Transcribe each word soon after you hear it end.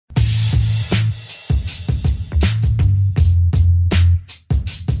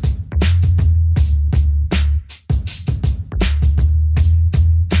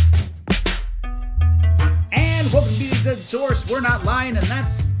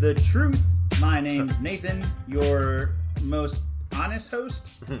the truth. My name's Nathan, your most honest host.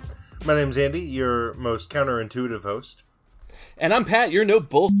 My name's Andy, your most counterintuitive host. And I'm Pat, your no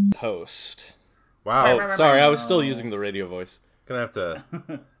bull host. Wow. Oh, sorry, I was still using the radio voice. Gonna have to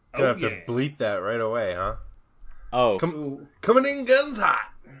bleep that right away, huh? Oh. Coming in guns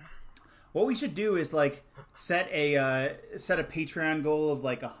hot. What we should do is set a Patreon goal of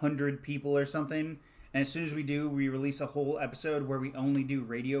 100 people or something, and as soon as we do, we release a whole episode where we only do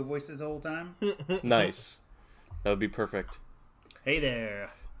radio voices the whole time. Nice. That would be perfect. Hey there,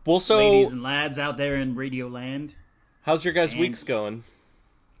 well, so ladies and lads out there in Radio Land. How's your guys' weeks going?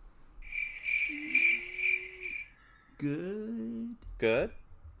 Good. Good.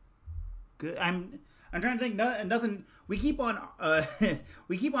 I'm trying to think. Nothing. We keep on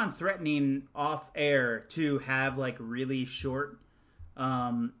threatening off air to have really short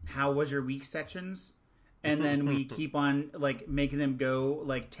how was your week sections, and then we keep on making them go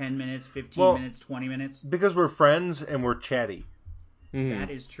 10 minutes, 15 minutes, 20 minutes. Because we're friends and we're chatty. That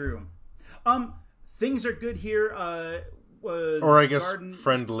is true. Things are good here. Or I guess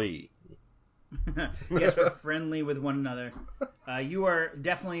friendly. Yes, we're friendly with one another. You are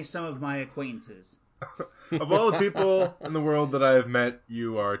definitely some of my acquaintances. Of all the people in the world that I have met,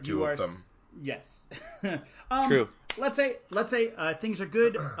 you are two of them. Yes. True. Let's say things are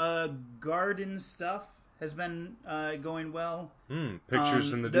good. Garden stuff has been going well.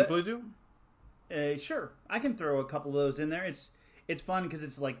 Pictures in the doobly-doo? Sure, I can throw a couple of those in there. It's fun because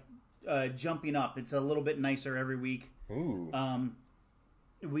it's jumping up. It's a little bit nicer every week. Ooh. I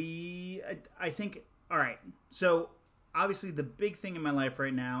think, all right, so obviously the big thing in my life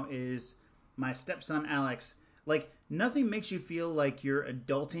right now is my stepson Alex. Nothing makes you feel like you're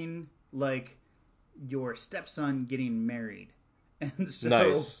adulting like your stepson getting married. And so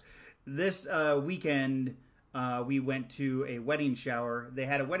nice. This weekend we went to a wedding shower. They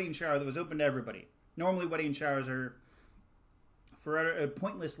had a wedding shower that was open to everybody. Normally wedding showers are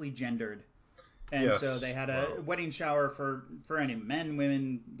pointlessly gendered. And yes. So they had a wedding shower for any men,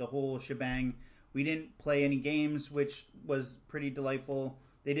 women, the whole shebang. We didn't play any games, which was pretty delightful.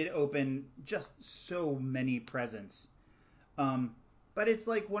 They did open just so many presents. But it's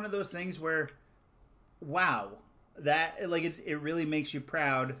one of those things where, wow, that it really makes you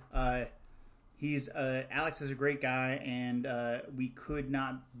proud. Alex is a great guy, and we could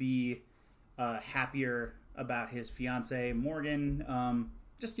not be happier about his fiance Morgan.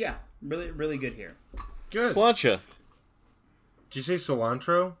 Really, really good here. Good. Sláinte. Did you say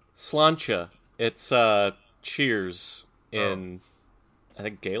cilantro? Sláinte. It's cheers in, I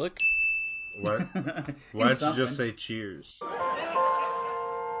think, Gaelic? What? Why don't you just say cheers? Well,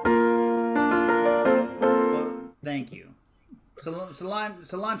 thank you.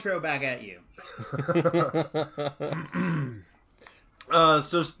 Cilantro back at you.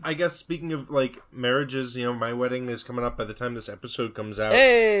 So I guess speaking of marriages, my wedding is coming up by the time this episode comes out.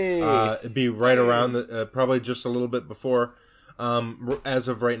 Hey! It'd be right around probably just a little bit before. As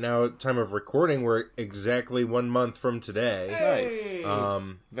of right now, at time of recording, we're exactly 1 month from today. Hey!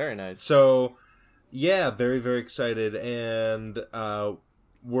 Nice. Very nice. So, yeah, very, very excited and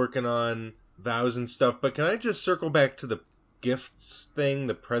working on vows and stuff. But can I just circle back to the gifts thing,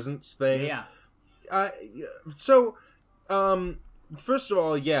 the presents thing? Yeah. First of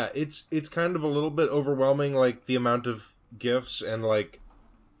all, yeah, it's kind of a little bit overwhelming, the amount of gifts and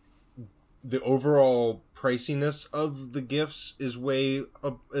the overall priciness of the gifts is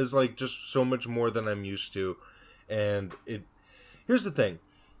just so much more than I'm used to. And here's the thing.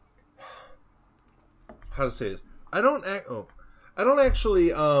 How to say this? I don't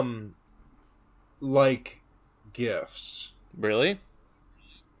actually like gifts. Really?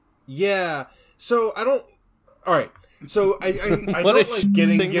 Yeah. So I don't. All right. So I don't like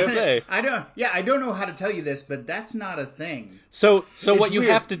getting gifts. I don't know how to tell you this, but that's not a thing. So what you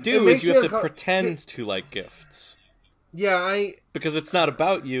weird. have to do is you have to pretend to like gifts. Yeah, because it's not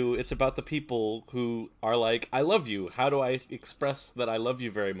about you, it's about the people who are like, I love you. How do I express that I love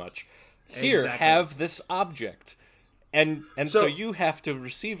you very much? Here, Exactly. have this object. And so you have to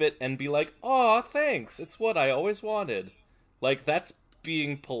receive it and be like, "Aw, thanks. It's what I always wanted." That's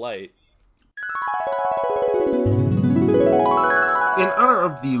being polite. In honor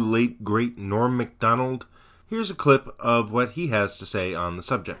of the late, great Norm Macdonald, here's a clip of what he has to say on the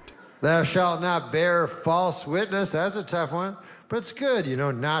subject. Thou shalt not bear false witness. That's a tough one. But it's good,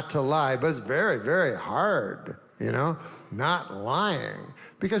 not to lie. But it's very, very hard, not lying.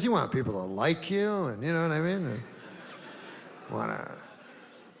 Because you want people to like you, and you know what I mean? And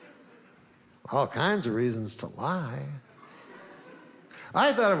all kinds of reasons to lie.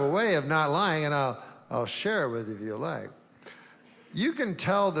 I thought of a way of not lying, and I'll share it with you if you like. You can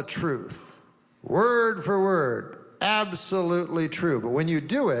tell the truth, word for word, absolutely true. But when you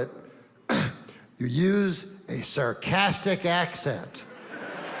do it, you use a sarcastic accent.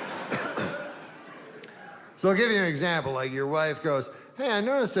 So I'll give you an example. Like your wife goes, "Hey, I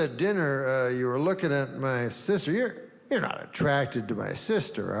noticed at dinner you were looking at my sister. You're not attracted to my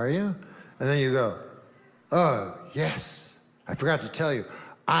sister, are you?" And then you go, "Oh, yes. I forgot to tell you,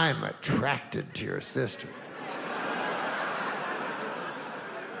 I'm attracted to your sister."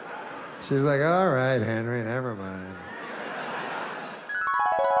 She's like, "All right, Henry, never mind."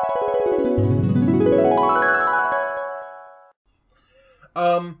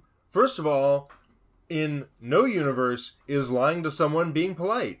 First of all, in no universe is lying to someone being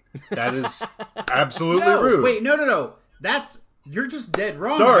polite. That is absolutely rude. Wait, no. You're just dead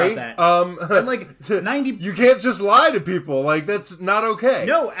wrong Sorry, about that. And like 90. You can't just lie to people. Like, that's not okay.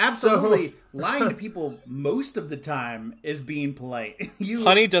 No, absolutely. Lying to people most of the time is being polite.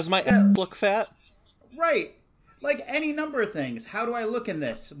 Honey, does my ass look fat? Right. Like any number of things. How do I look in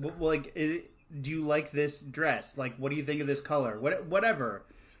this? Like, do you like this dress? Like, what do you think of this color? Whatever.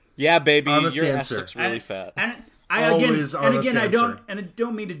 Yeah, baby, Honest your answer. ass looks really fat. And Always honest I answer.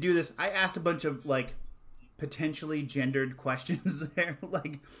 don't mean to do this. I asked a bunch of like potentially gendered questions there.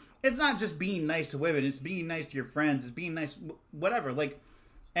 Like, it's not just being nice to women. It's being nice to your friends. It's being nice, whatever. Like,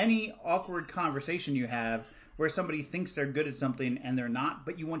 any awkward conversation you have where somebody thinks they're good at something and they're not,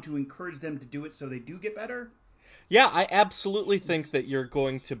 but you want to encourage them to do it so they do get better. Yeah, I absolutely think that you're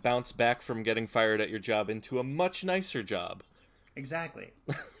going to bounce back from getting fired at your job into a much nicer job. Exactly.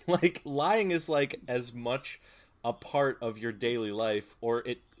 Like, lying is like as much a part of your daily life, or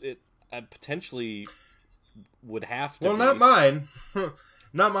it potentially would have to Well, be. not mine.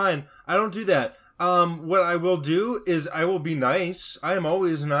 Not mine. I don't do that. What I will do is I will be nice. I am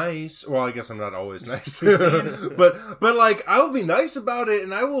always nice. Well, I guess I'm not always nice, but like I will be nice about it,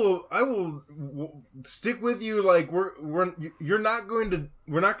 and I will stick with you. Like we're not going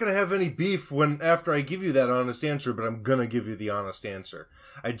to have any beef after I give you that honest answer, but I'm gonna give you the honest answer.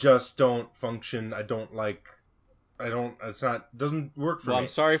 I just don't function. Doesn't work for me. I'm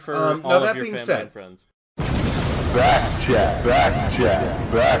sorry for now, all that of your being family said, and friends. Fact check.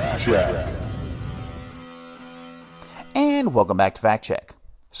 And welcome back to Fact Check.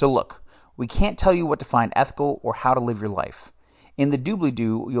 So look, we can't tell you what to find ethical or how to live your life. In the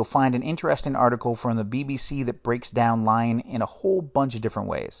doobly-doo, you'll find an interesting article from the BBC that breaks down lying in a whole bunch of different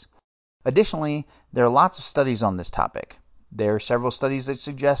ways. Additionally, there are lots of studies on this topic. There are several studies that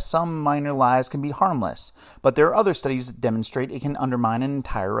suggest some minor lies can be harmless, but there are other studies that demonstrate it can undermine an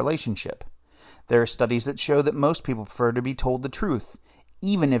entire relationship. There are studies that show that most people prefer to be told the truth,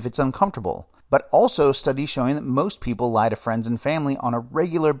 even if it's uncomfortable, but also studies showing that most people lie to friends and family on a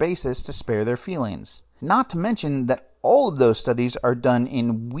regular basis to spare their feelings. Not to mention that all of those studies are done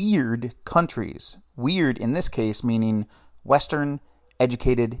in weird countries. Weird in this case meaning Western,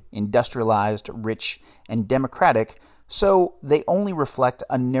 educated, industrialized, rich, and democratic, so they only reflect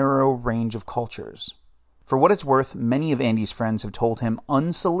a narrow range of cultures. For what it's worth, many of Andy's friends have told him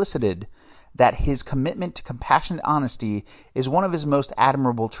unsolicited that his commitment to compassionate honesty is one of his most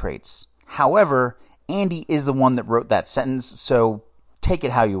admirable traits. However, Andy is the one that wrote that sentence, so take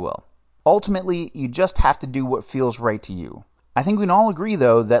it how you will. Ultimately, you just have to do what feels right to you. I think we can all agree,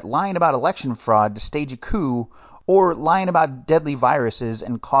 though, that lying about election fraud to stage a coup, or lying about deadly viruses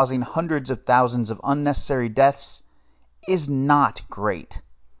and causing hundreds of thousands of unnecessary deaths, is not great.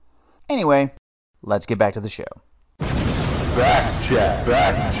 Anyway, let's get back to the show. Fact check.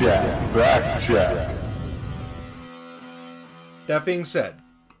 That being said,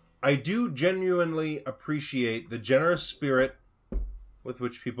 I do genuinely appreciate the generous spirit with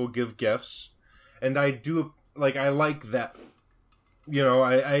which people give gifts, and I like that. You know,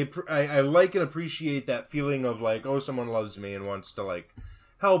 I like and appreciate that feeling of like, oh, someone loves me and wants to like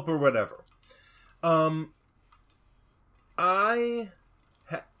help or whatever.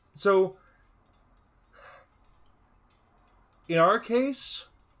 So in our case,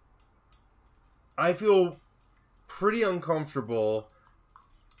 I feel pretty uncomfortable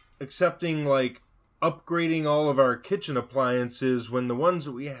accepting like upgrading all of our kitchen appliances when the ones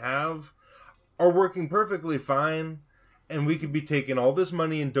that we have are working perfectly fine, and we could be taking all this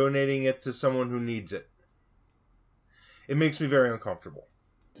money and donating it to someone who needs it. It makes me very uncomfortable.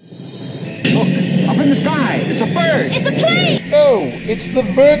 Look, up in the sky, it's a bird. It's a plane. No, it's the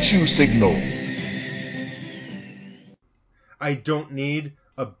virtue signal. I don't need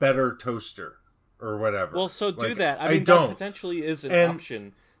a better toaster or whatever. Well, so do like, that. I mean, that potentially is an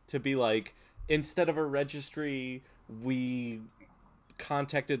option to be like, instead of a registry, we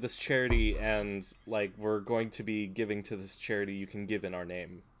contacted this charity and like we're going to be giving to this charity, you can give in our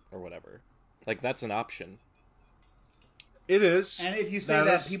name or whatever. Like that's an option. It is. And if you say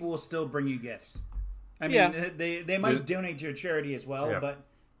that, people will still bring you gifts. I mean, they might donate to your charity as well, but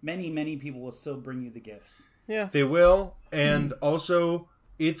many people will still bring you the gifts. Yeah. They will, and also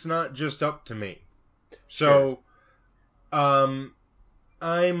it's not just up to me. So, I'm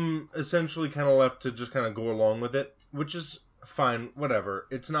essentially kind of left to just kind of go along with it, which is fine, whatever.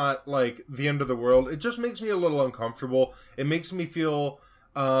 It's not like the end of the world. It just makes me a little uncomfortable. It makes me feel,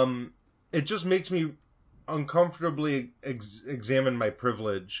 it just makes me uncomfortably examine my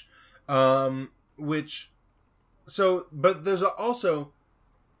privilege, but there's also,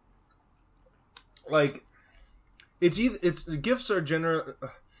 like, gifts are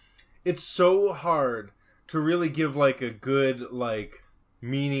it's so hard to really give, like, a good, like,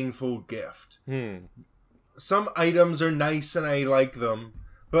 meaningful gift. Some items are nice and I like them,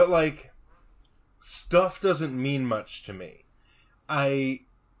 but, like, stuff doesn't mean much to me. I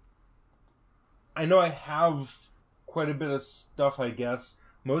know I have quite a bit of stuff, I guess.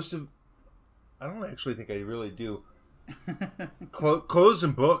 I don't actually think I really do. Clothes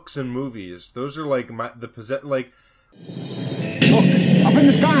and books and movies. Those are like Look, up in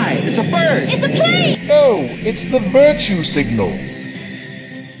the sky, it's a bird. It's a plane! No, it's the virtue signal.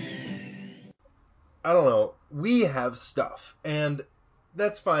 I don't know. We have stuff, and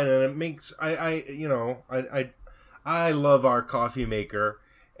that's fine, and it makes I love our coffee maker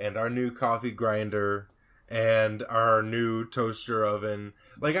and our new coffee grinder and our new toaster oven.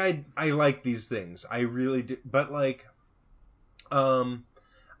 Like I like these things. I really do. But like I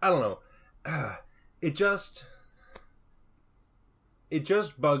don't know. It just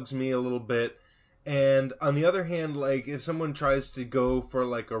bugs me a little bit. And on the other hand, like if someone tries to go for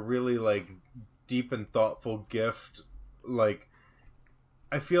like a really like deep and thoughtful gift, like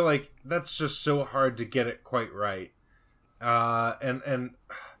I feel like that's just so hard to get it quite right. And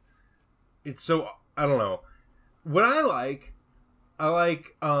it's so, I don't know. What I like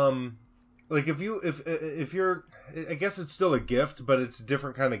if you're, I guess it's still a gift, but it's a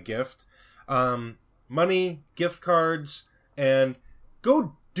different kind of gift. Money, gift cards, and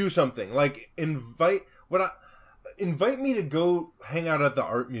go do something. Like invite me to go hang out at the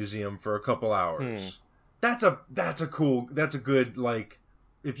art museum for a couple hours. That's a good, like,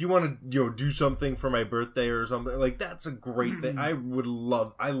 if you want to, do something for my birthday or something, like, that's a great thing. I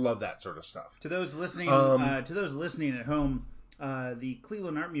love that sort of stuff. To those listening, at home, the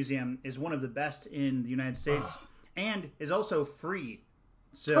Cleveland Art Museum is one of the best in the United States and is also free.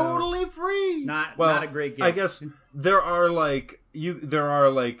 So totally free. Not a great gift. I guess there are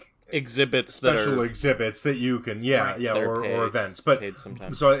exhibits special exhibits that you can or events, but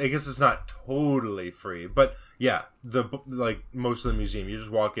so I guess it's not totally free, but yeah, most of the museum you just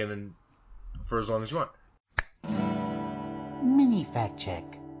walk in and for as long as you want. Mini fact check.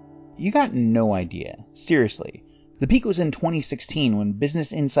 You got no idea, seriously. The peak was in 2016 when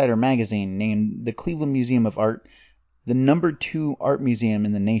Business Insider magazine named the Cleveland Museum of Art the #2 art museum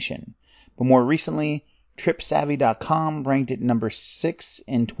in the nation. But more recently, TripSavvy.com ranked it number 6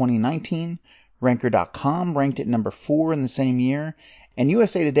 in 2019, Ranker.com ranked it number 4 in the same year, and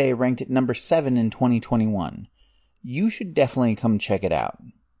USA Today ranked it number 7 in 2021. You should definitely come check it out.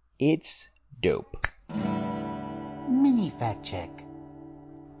 It's dope. Mini fact check.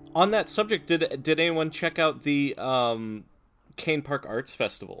 On that subject, did anyone check out the Kane Park Arts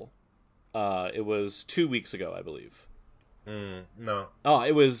Festival? It was 2 weeks ago, I believe. No. Oh,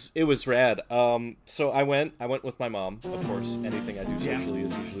 it was rad. So I went with my mom, of course. Anything I do socially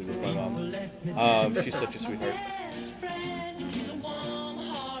is usually with my mom. She's such a sweetheart.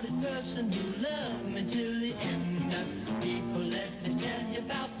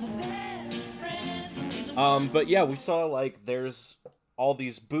 But yeah, we saw like there's all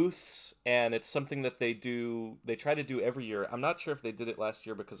these booths, and it's something that they try to do every year. I'm not sure if they did it last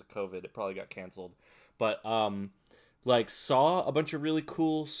year because of COVID. It probably got canceled. But like saw a bunch of really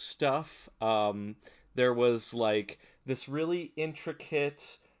cool stuff. There was like this really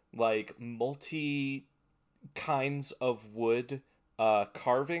intricate, like multi kinds of wood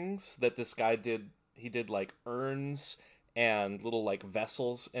carvings that this guy did. He did like urns and little like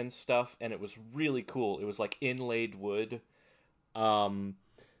vessels and stuff, and it was really cool. It was like inlaid wood.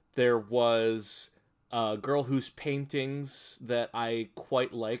 There was a girl whose paintings that I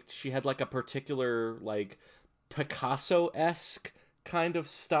quite liked. She had like a particular like Picasso-esque kind of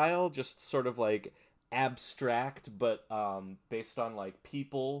style, just sort of like abstract, but based on like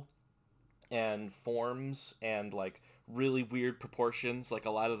people and forms and like really weird proportions. Like a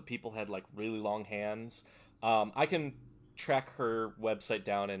lot of the people had like really long hands. I can track her website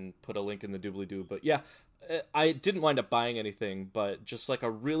down and put a link in the doobly-doo. But yeah, I didn't wind up buying anything, but just like a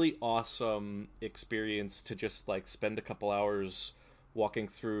really awesome experience to just like spend a couple hours walking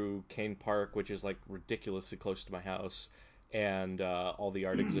through Kane Park, which is like ridiculously close to my house, and all the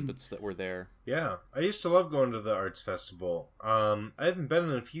art exhibits that were there. Yeah, I used to love going to the arts festival. I haven't been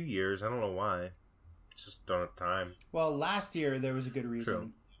in a few years. I don't know why. Just don't have time. Well, last year there was a good reason.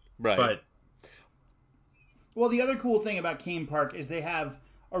 True. Right. But Well, the other cool thing about Kane Park is they have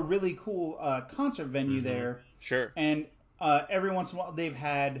a really cool concert venue there. Sure. And every once in a while they've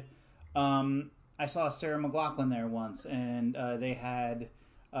had, I saw Sarah McLachlan there once, and they had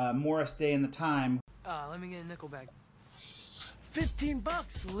Morris Day and the Time. Let me get a nickel bag.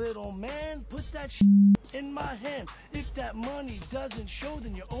 $15, little man. Put that in my hand. If that money doesn't show,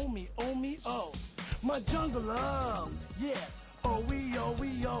 then you owe me, oh. My jungle love, yeah. Oh, we,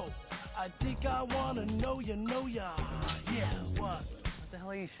 oh. I think I wanna know ya, yeah, what? What the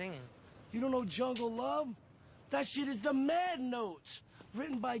hell are you singing? You don't know Jungle Love? That shit is the Mad Notes.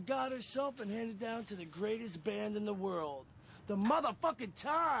 Written by God herself and handed down to the greatest band in the world. The motherfucking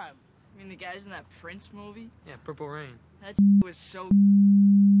Time. I mean, the guys in that Prince movie? Yeah, Purple Rain. That was so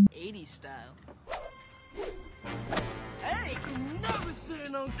 80s style. Hey, never say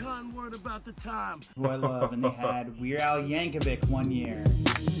an unkind word about the Time. Who I love, and they had Weird Al Yankovic one year.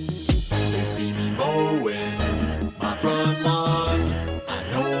 They see me mowing my front lawn. I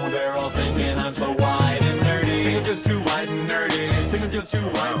know they're all thinking I'm so white and nerdy. Think I'm just too white and nerdy. Think I'm just too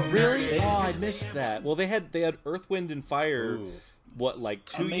white and nerdy. Really? Oh, I missed that. Well, they had Earth, Wind, and Fire. Ooh. What, like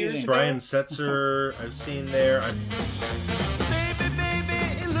 2 years ago? Brian Setzer, I've seen there. Baby, baby,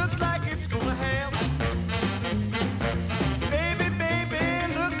 it looks like it's gonna hail. Baby, baby,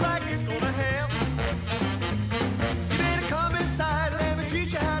 it looks like it's gonna hail. You better come inside, let me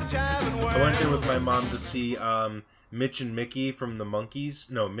teach you how to jive and whirl. I went there with my mom to see Mitch and Mickey from the Monkees.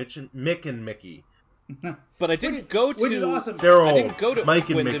 No, Mick and Mickey. But I didn't go to. Which is awesome. They're I old. didn't go to Mike Earth,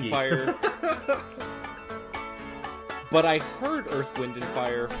 and Wind, Mickey. and Fire. But I heard Earth, Wind, and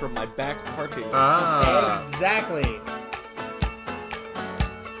Fire from my back parking lot. Ah. Exactly.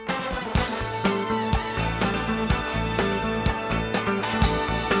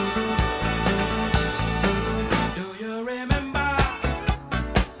 Do you remember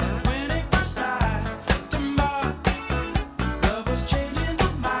when it first started? September, love was changing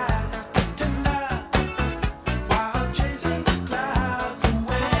the minds, tender, while chasing the clouds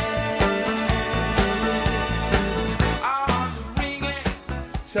away. Our hearts were ringing.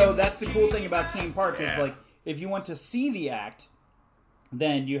 So that's the cool thing about Kane Park is like if you want to see the act,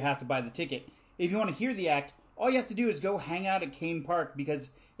 then you have to buy the ticket. If you want to hear the act, all you have to do is go hang out at Kane Park because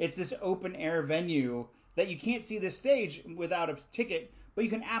it's this open air venue that you can't see the stage without a ticket, but you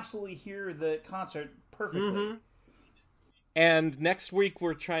can absolutely hear the concert perfectly. Mm-hmm. And next week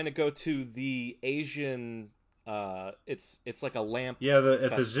we're trying to go to the Asian. It's like a lamp. Yeah, at the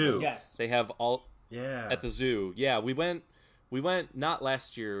festival. zoo. Yes. They have all. Yeah. At the zoo. Yeah, we went not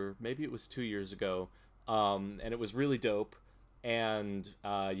last year, maybe it was 2 years ago, and it was really dope. And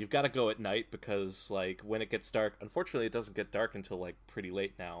you've got to go at night because like when it gets dark, unfortunately it doesn't get dark until like pretty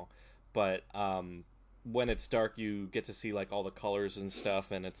late now, but when it's dark you get to see like all the colors and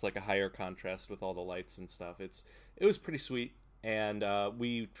stuff, and it's like a higher contrast with all the lights and stuff. It was pretty sweet, and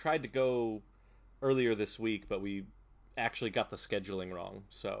we tried to go earlier this week, but we actually got the scheduling wrong,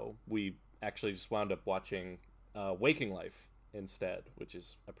 so we actually just wound up watching Waking Life instead, which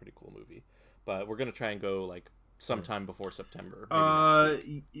is a pretty cool movie. But we're gonna try and go like sometime before September. Maybe next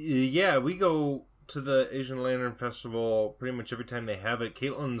week. Yeah, we go to the Asian Lantern Festival pretty much every time they have it.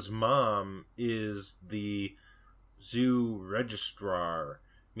 Caitlin's mom is the zoo registrar,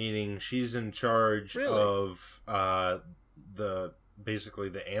 meaning she's in charge of basically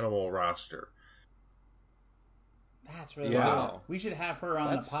the animal roster. That's really Yeah. cool. We should have her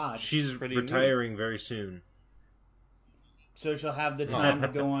on the pod. She's retiring very soon. So she'll have the time to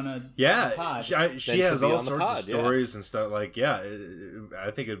go on a pod. She has all sorts of stories and stuff. Like,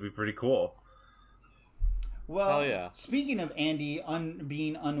 I think it'd be pretty cool. Well, speaking of Andy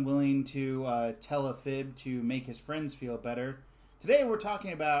being unwilling to tell a fib to make his friends feel better, today we're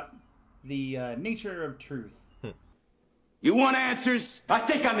talking about the nature of truth. You want answers? I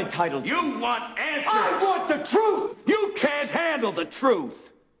think I'm entitled. You want answers? I want the truth! You can't handle the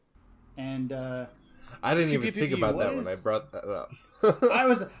truth! And, I didn't even think about that when I brought that up. I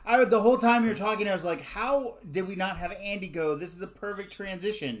was the whole time you're talking, I was like, how did we not have Andy go? This is a perfect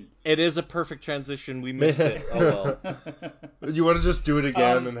transition. It is a perfect transition. We missed it. Oh well. You want to just do it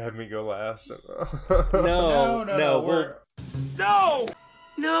again and have me go last? No. No! No!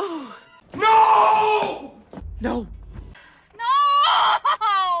 No! No!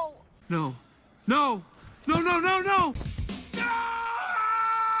 No. No! No, no, no, no!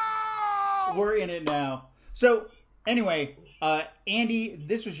 We're in it now. So, anyway, Andy,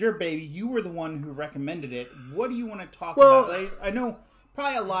 this was your baby. You were the one who recommended it. What do you want to talk about? I know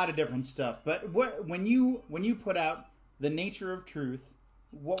probably a lot of different stuff, but when you put out The Nature of Truth,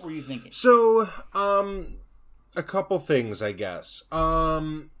 what were you thinking? So, a couple things, I guess.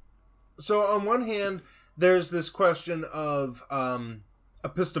 So on one hand, there's this question of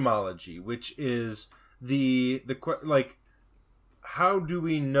epistemology, which is like, how do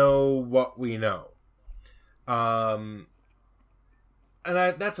we know what we know? And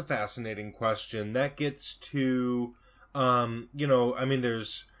that's a fascinating question. That gets to,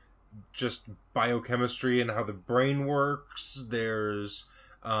 there's just biochemistry and how the brain works. There's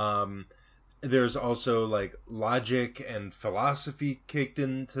also like logic and philosophy kicked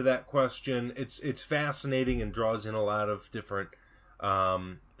into that question. It's fascinating and draws in a lot of different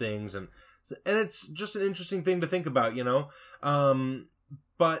things, and it's just an interesting thing to think about,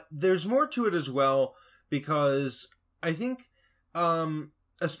 but there's more to it as well, because I think,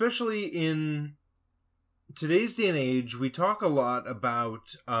 especially in today's day and age, we talk a lot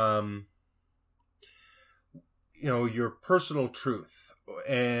about your personal truth,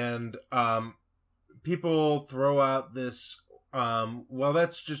 and people throw out this, well,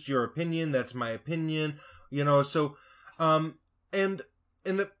 that's just your opinion, that's my opinion, so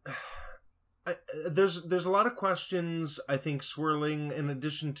there's a lot of questions, I think, swirling in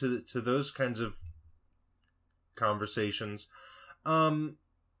addition to those kinds of conversations.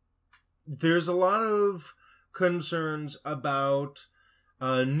 There's a lot of concerns about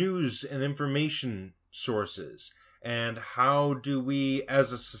news and information sources, and how do we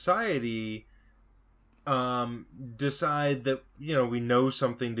as a society decide that we know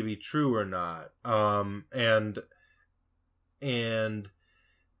something to be true or not, and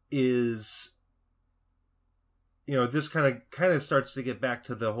is this kind of starts to get back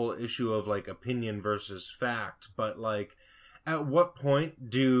to the whole issue of like opinion versus fact, but like, at what point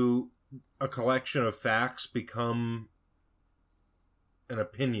do a collection of facts become an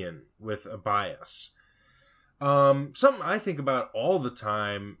opinion with a bias? Something I think about all the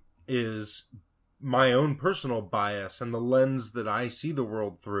time is my own personal bias and the lens that I see the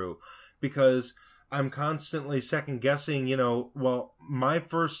world through, because I'm constantly second guessing, well, my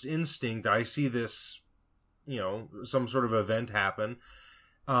first instinct, I see this, some sort of event happen,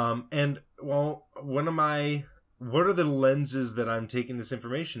 and well, what are the lenses that I'm taking this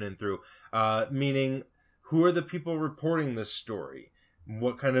information in through? Meaning, who are the people reporting this story?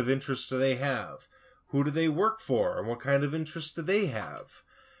 What kind of interests do they have? Who do they work for? And what kind of interests do they have?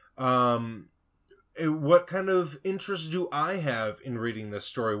 What kind of interest do I have in reading this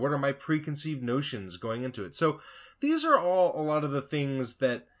story? What are my preconceived notions going into it? So these are all a lot of the things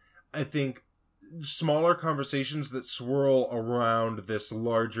that I think, smaller conversations that swirl around this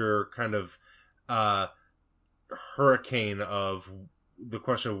larger kind of hurricane of the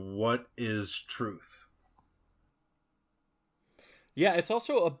question of what is truth. Yeah, it's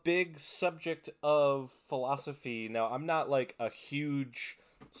also a big subject of philosophy. Now, I'm not like a huge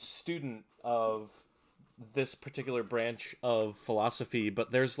student of this particular branch of philosophy, but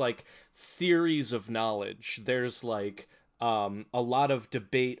there's like theories of knowledge. There's like a lot of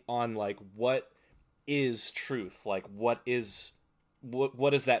debate on like what is truth, like what does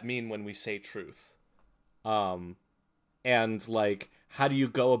that mean when we say truth, and like how do you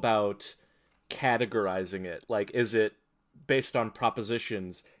go about categorizing it? Like, is it based on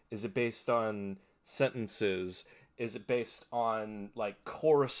propositions? Is it based on sentences? Is it based on like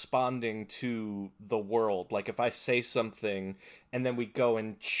corresponding to the world? Like, if I say something and then we go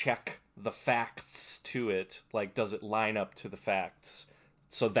and check the facts to it, like, does it line up to the facts?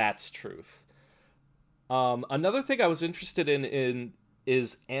 So that's truth. Another thing I was interested in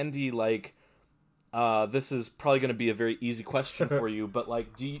is, Andy, like, this is probably going to be a very easy question for you, but like,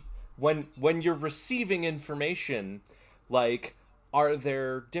 when you're receiving information, like, are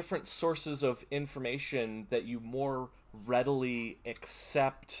there different sources of information that you more readily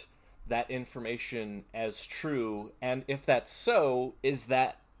accept that information as true? And if that's so, is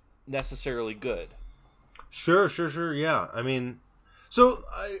that necessarily good? Sure, yeah. I mean, so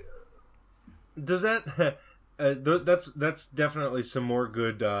does that that's definitely some more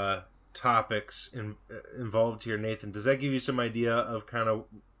good topics involved here, Nathan. Does that give you some idea of kind of,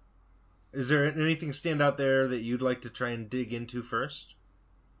 is there anything stand out there that you'd like to try and dig into first?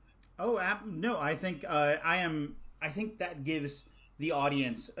 Oh, no, I think I think that gives the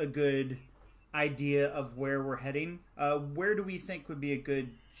audience a good idea of where we're heading. Where do we think would be a good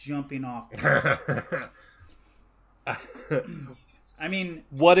jumping off point? I mean,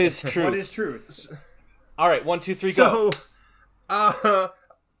 what is truth? What is truth? All right, 1, 2, 3, go. So,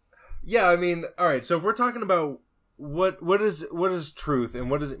 yeah, I mean, all right. So if we're talking about what is truth and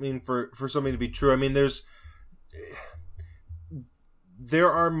what does it mean for something to be true? I mean,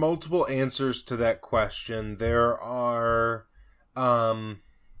 there are multiple answers to that question. There are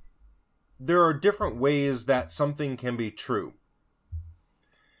different ways that something can be true.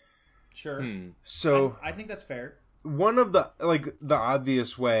 Sure. So I think that's fair. One of the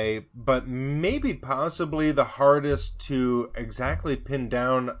obvious way, but maybe possibly the hardest to exactly pin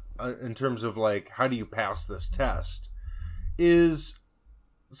down in terms of like how do you pass this test, is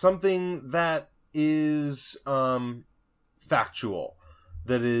something that is factual,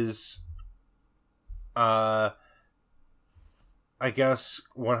 that is I guess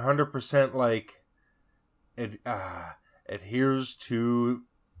 100% like it adheres to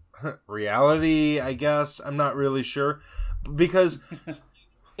reality, I guess. I'm not really sure, because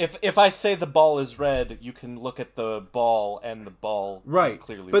if I say the ball is red, you can look at the ball and the ball is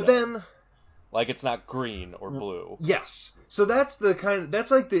clearly red. But then, like, it's not green or blue. Yes. So that's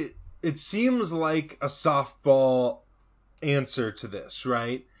it seems like a softball answer to this,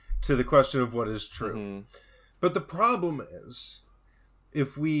 right? To the question of what is true. Mm-hmm. But the problem is,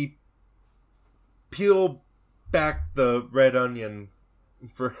 if we peel back the red onion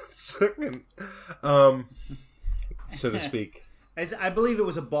for a second, so to speak. I believe it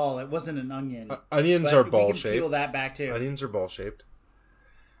was a ball. It wasn't an onion. Onions are ball shaped. We can peel that back too. Onions are ball shaped.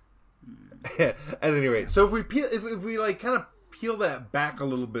 At any rate, so if we like kind of peel that back a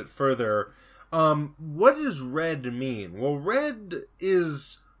little bit further, what does red mean? Well, red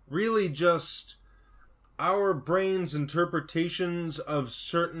is really just our brain's interpretations of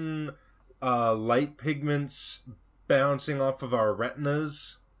certain light pigments bouncing off of our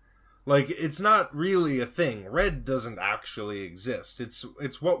retinas. Like, it's not really a thing. Red doesn't actually exist.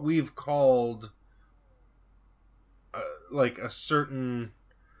 It's what we've called like a certain.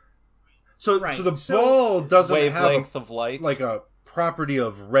 So the ball doesn't have wavelength of light, like a property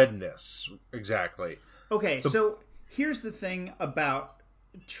of redness exactly. Okay, so here's the thing about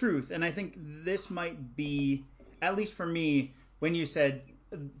truth, and I think this might be, at least for me, when you said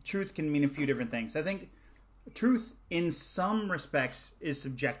truth can mean a few different things. I think truth in some respects is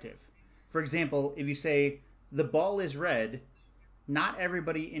subjective. For example, if you say the ball is red, not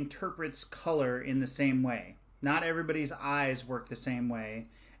everybody interprets color in the same way. Not everybody's eyes work the same way.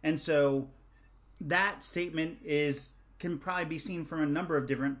 And so that statement can probably be seen from a number of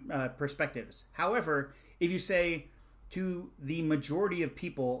different perspectives. However, if you say to the majority of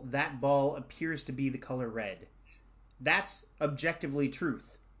people that ball appears to be the color red, that's objectively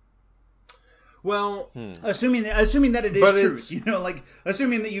truth. Well, assuming that it is truth, you know, like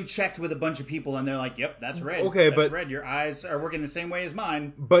assuming that you checked with a bunch of people and they're like, "Yep, that's red. Okay, that's red. Your eyes are working the same way as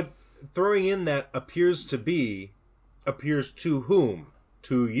mine." But throwing in that appears to whom?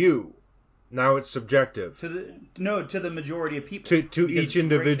 To you. Now it's subjective. To the majority of people. To each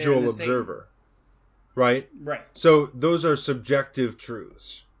individual observer. Right? Right. So those are subjective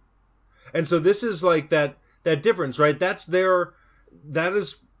truths. And so this is like that difference, right? That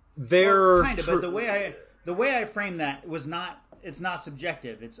is their kind of, but the way I framed that was it's not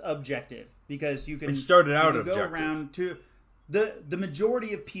subjective, it's objective, because you can it started out you objective. Go around to the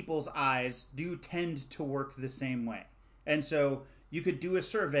majority of people's eyes do tend to work the same way. And so you could do a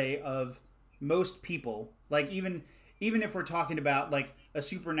survey of most people, like even if we're talking about like a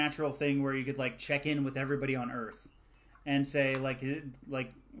supernatural thing where you could like check in with everybody on Earth and say like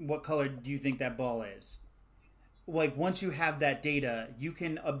what color do you think that ball is? Like once you have that data, you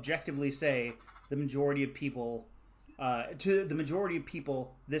can objectively say the majority of people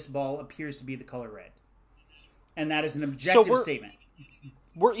this ball appears to be the color red. And that is an objective statement.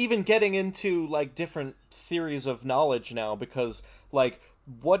 We're even getting into like different theories of knowledge now, because like,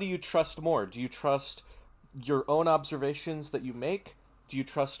 what do you trust more? Do you trust your own observations that you make? Do you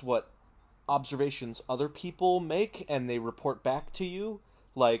trust what observations other people make and they report back to you?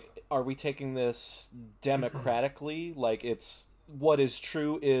 Like, are we taking this democratically? Like, it's what is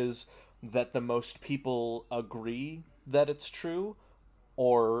true is that the most people agree that it's true?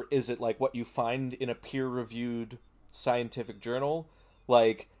 Or is it like what you find in a peer-reviewed scientific journal?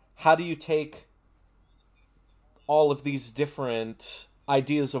 Like, how do you take all of these different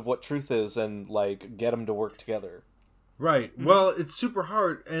ideas of what truth is and like get them to work together? Right. Mm-hmm. Well, it's super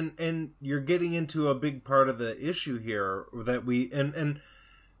hard, and you're getting into a big part of the issue here that we and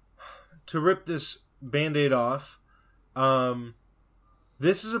to rip this Band-Aid off,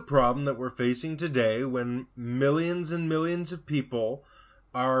 this is a problem that we're facing today when millions and millions of people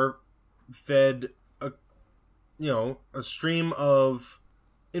are fed a stream of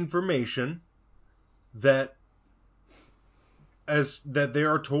information that they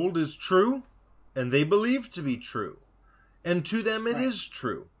are told is true and they believe to be true. And to them it is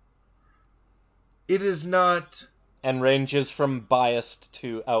true. It is not... And ranges from biased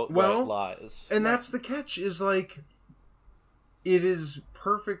to outright lies. And that's the catch, is like, it is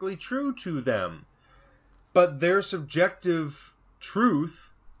perfectly true to them. But their subjective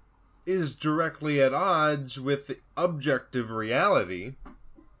truth is directly at odds with the objective reality.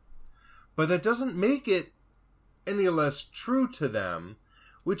 But that doesn't make it any less true to them,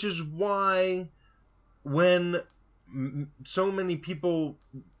 which is why when so many people,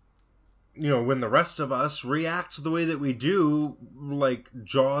 when the rest of us react the way that we do, like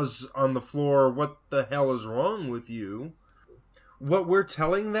jaws on the floor, what the hell is wrong with you? What we're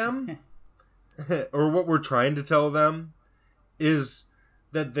telling them, or what we're trying to tell them, is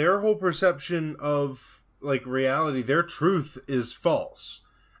that their whole perception of like reality, their truth is false.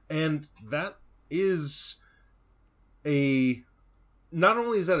 And that is not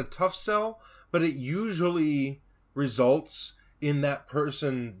only is that a tough sell, but it usually results in that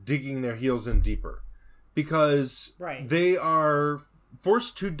person digging their heels in deeper, because they are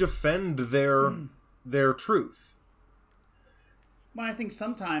forced to defend their truth. Well, I think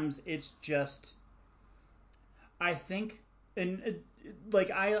sometimes it's just, I think, and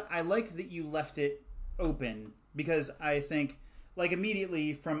like I like that you left it open, because I think, like,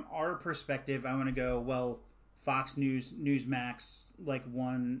 immediately from our perspective, I want to go, well, Fox News, Newsmax, like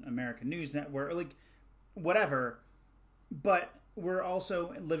One American News Network, like whatever. But we're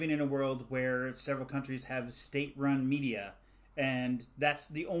also living in a world where several countries have state-run media, and that's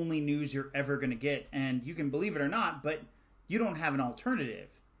the only news you're ever going to get. And you can believe it or not, but you don't have an alternative.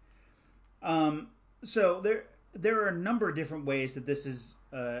 So there are a number of different ways that this is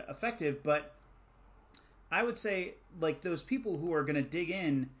effective, but I would say, like, those people who are going to dig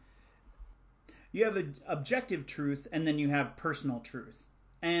in, you have an objective truth and then you have personal truth.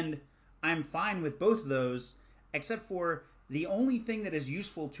 And I'm fine with both of those, except for the only thing that is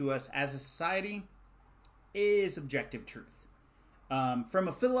useful to us as a society is objective truth. From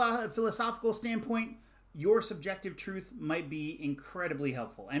a philosophical standpoint, your subjective truth might be incredibly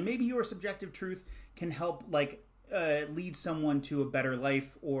helpful. And maybe your subjective truth can help, like, lead someone to a better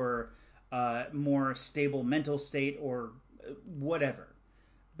life, or more stable mental state, or whatever.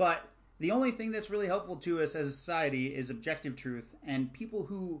 But the only thing that's really helpful to us as a society is objective truth, and people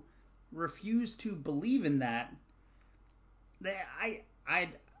who refuse to believe in that,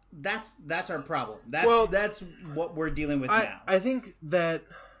 that's our problem. That's what we're dealing with now. I think that,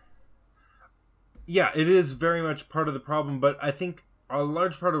 yeah, it is very much part of the problem, but I think a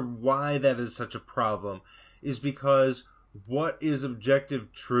large part of why that is such a problem is because what is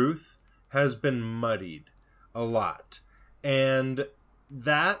objective truth has been muddied a lot. And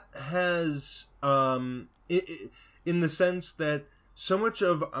that has, in the sense that so much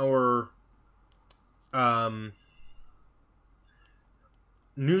of our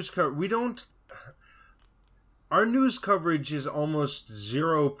news coverage, our news coverage is almost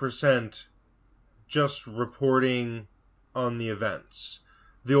 0% just reporting on the events.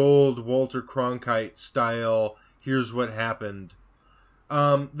 The old Walter Cronkite style, here's what happened.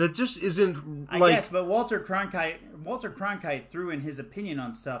 That just isn't, I guess, but Walter Cronkite threw in his opinion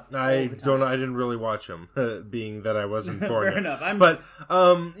on stuff all the time. I didn't really watch him, being that I wasn't born Fair yet. enough.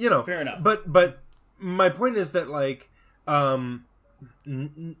 Fair enough. But my point is that, like,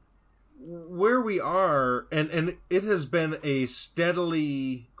 where we are, and it has been a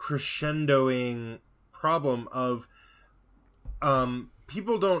steadily crescendoing problem of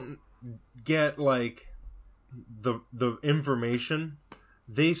people don't get, like, the information.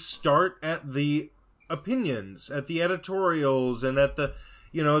 They start at the opinions, at the editorials, and at the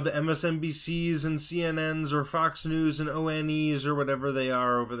the MSNBCs and CNNs or Fox News and ONEs or whatever they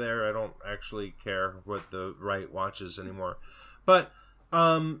are over there. I don't actually care what the right watches anymore. But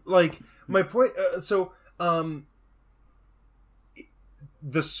like, my point,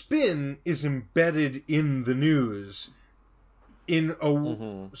 the spin is embedded in the news in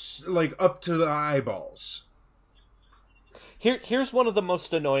like up to the eyeballs. Here's one of the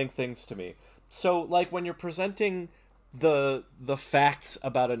most annoying things to me. So, like, when you're presenting the facts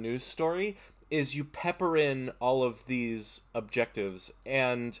about a news story, is you pepper in all of these objectives,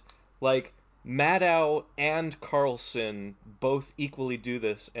 and, like, Maddow and Carlson both equally do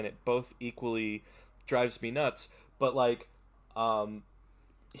this, and it both equally drives me nuts. But, like,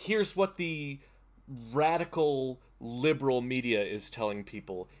 here's what the radical liberal media is telling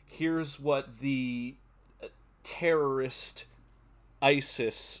people. Here's what the terrorist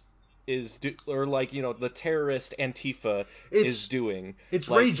ISIS or like, you know, the terrorist Antifa is doing. It's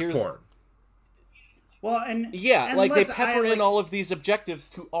like, rage porn. Well, and like they let's- pepper I, in like- all of these objectives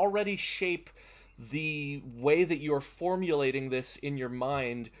to already shape the way that you're formulating this in your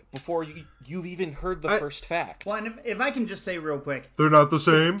mind before you've even heard the first fact. Well, and if I can just say real quick, They're not the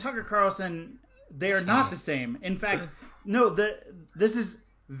same. Tucker Carlson, they are not the same. In fact, no, this is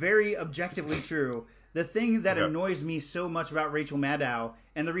very objectively true. The thing that annoys me so much about Rachel Maddow,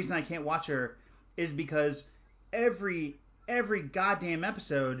 and the reason I can't watch her, is because every goddamn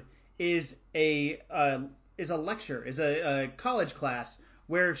episode is a lecture, is a college class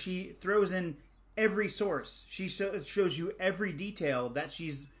where she throws in every source. She shows you every detail that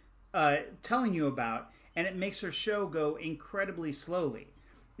she's telling you about, and it makes her show go incredibly slowly.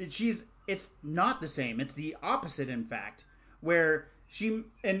 It's not the same. It's the opposite, in fact, where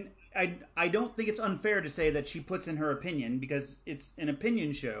I don't think it's unfair to say that she puts in her opinion because it's an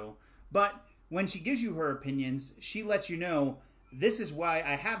opinion show, but when she gives you her opinions, she lets you know, this is why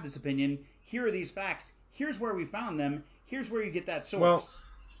I have this opinion, here are these facts, here's where we found them, here's where you get that source.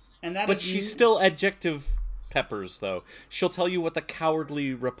 But she's still adjective peppers, though. She'll tell you what the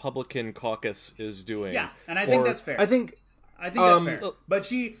cowardly Republican caucus is doing. Yeah, and I think that's fair. I think that's fair. But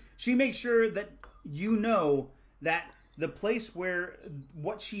she makes sure that you know that the place where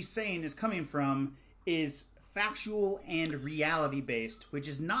what she's saying is coming from is factual and reality based, which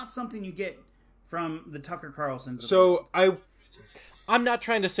is not something you get from the Tucker Carlsons. So I'm not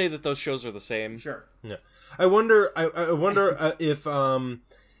trying to say that those shows are the same. Sure. Yeah. I wonder if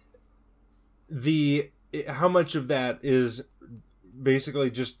how much of that is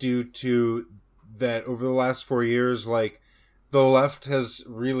basically just due to that over the last 4 years, like, the left has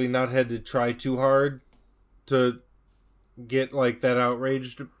really not had to try too hard to get, like, that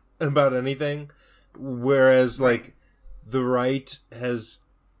outraged about anything, whereas like the right has,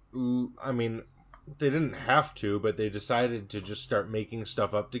 I mean, they didn't have to, but they decided to just start making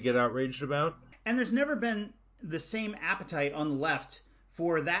stuff up to get outraged about. And there's never been the same appetite on the left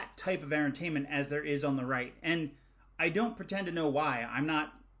for that type of entertainment as there is on the right. And I don't pretend to know why. I'm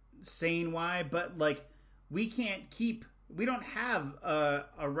not saying why, but like, we don't have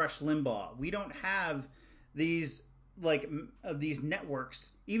a Rush Limbaugh. We don't have these these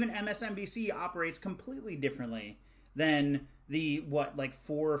networks. Even MSNBC operates completely differently than the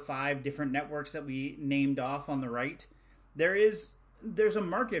 4 or 5 different networks that we named off on the right. There's a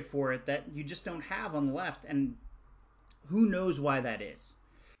market for it that you just don't have on the left, and who knows why that is.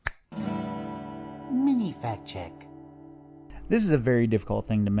 Mini fact check. This is a very difficult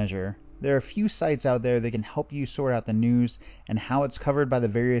thing to measure. There are a few sites out there that can help you sort out the news and how it's covered by the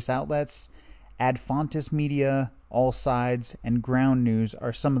various outlets. Adfontes Media, All Sides, and Ground News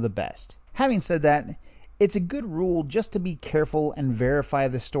are some of the best. Having said that, it's a good rule just to be careful and verify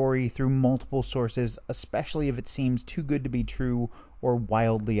the story through multiple sources, especially if it seems too good to be true or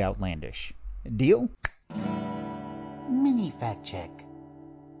wildly outlandish. Deal? Mini fact check.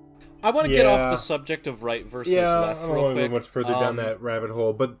 I want to get off the subject of right versus left I don't real want quick. to go much further down that rabbit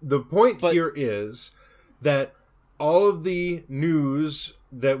hole. But the point here is that all of the news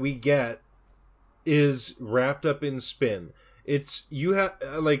that we get is wrapped up in spin. It's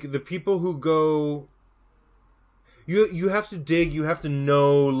the people who go. You have to dig. You have to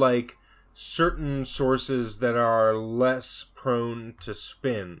know like certain sources that are less prone to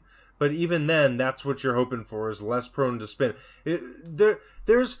spin. But even then, that's what you're hoping for, is less prone to spin.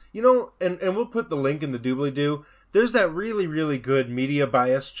 There's, and we'll put the link in the doobly-doo. There's that really, really good media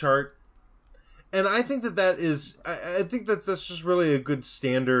bias chart. And I think that is, I think that that's just really a good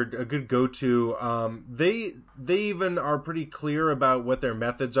standard, a good go-to. They even are pretty clear about what their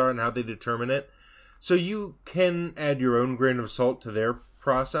methods are and how they determine it. So you can add your own grain of salt to their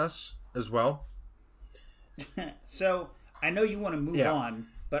process as well. So I know you want to move on,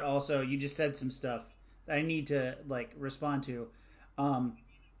 but also you just said some stuff that I need to respond to.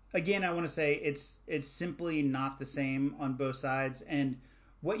 Again, I want to say it's simply not the same on both sides, and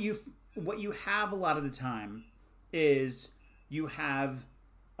what you have a lot of the time is you have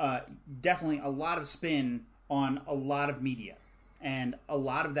definitely a lot of spin on a lot of media, and a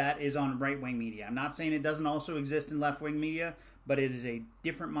lot of that is on right-wing media. I'm not saying it doesn't also exist in left-wing media, but it is a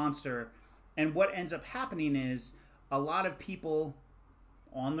different monster. And what ends up happening is a lot of people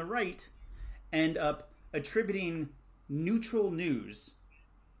on the right end up attributing neutral news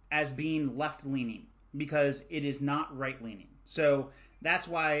as being left-leaning because it is not right-leaning. So that's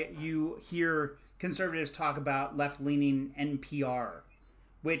why you hear conservatives talk about left-leaning NPR,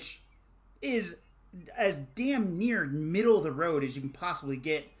 which is as damn near middle of the road as you can possibly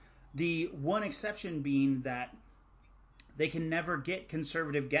get. The one exception being that they can never get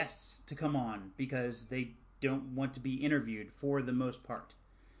conservative guests to come on because they don't want to be interviewed for the most part.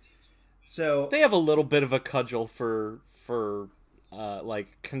 So they have a little bit of a cudgel for like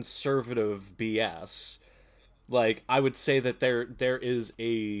conservative BS. Like, I would say that there is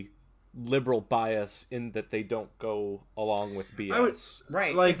a liberal bias in that they don't go along with BS.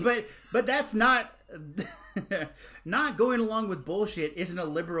 Right. Like, but that's not not going along with bullshit isn't a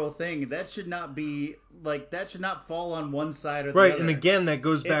liberal thing. That should not be that should not fall on one side or the right, other. and again, that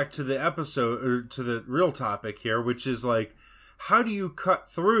goes back to the episode, or to the real topic here, which is like, how do you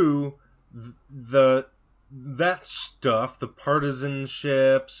cut through that stuff, the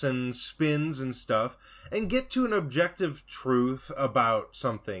partisanships and spins and stuff, and get to an objective truth about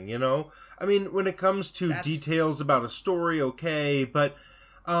something, you know? I mean, when it comes to details about a story, okay, but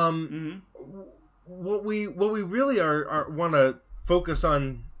what we really are want to focus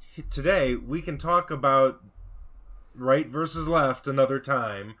on today, we can talk about right versus left another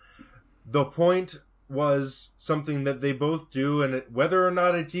time. The point was something that they both do, and whether or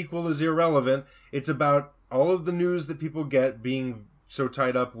not it's equal is irrelevant. It's about all of the news that people get being so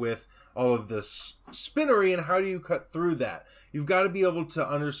tied up with all of this spinnery, and how do you cut through that? You've got to be able to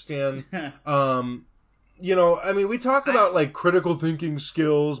understand, you know, I mean, we talk about like critical thinking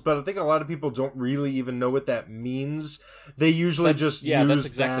skills, but I think a lot of people don't really even know what that means. They usually use that's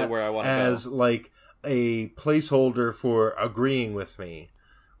exactly that where I want to as go. like a placeholder for agreeing with me.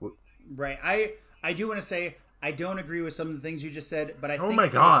 Right. I do want to say I don't agree with some of the things you just said, but I think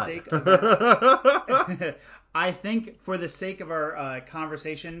the sake of our, I think for the sake of our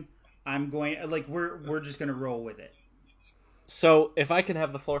conversation, I'm going we're just going to roll with it. So, if I can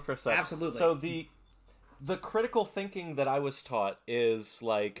have the floor for a second. Absolutely. So the critical thinking that I was taught is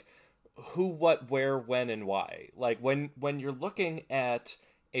like who, what, where, when, and why. Like when you're looking at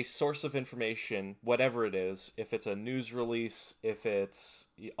a source of information, whatever it is, if it's a news release, if it's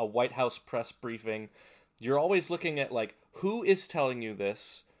a White House press briefing, you're always looking at like who is telling you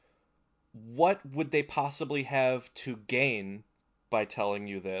this, what would they possibly have to gain by telling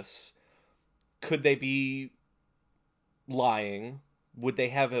you this, could they be lying, would they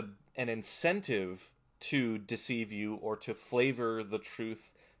have an incentive to deceive you or to flavor the truth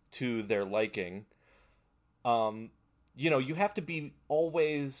to their liking. You know, you have to be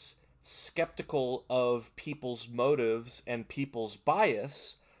always skeptical of people's motives and people's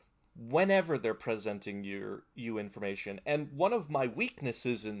bias whenever they're presenting you information. And one of my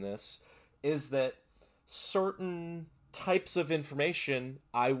weaknesses in this is that certain types of information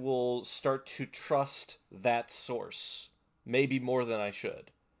I will start to trust that source, maybe more than I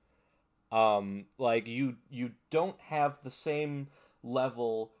should. Like you don't have the same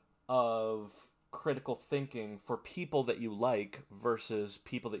level of critical thinking for people that you like versus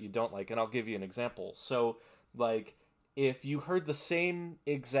people that you don't like. And I'll give you an example. So, like, if you heard the same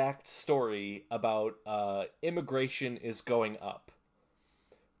exact story about immigration is going up,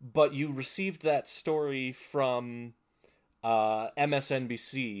 but you received that story from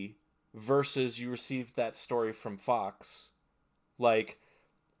MSNBC versus you received that story from Fox, like,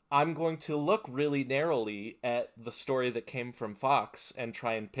 I'm going to look really narrowly at the story that came from Fox and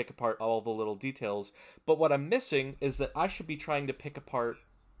try and pick apart all the little details. But what I'm missing is that I should be trying to pick apart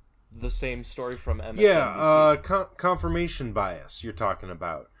the same story from MSNBC. Yeah, confirmation bias you're talking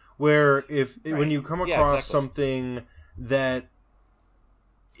about. Where when you come across something that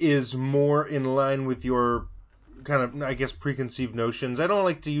is more in line with your kind of, I guess, preconceived notions. I don't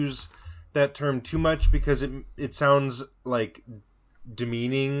like to use that term too much because it sounds like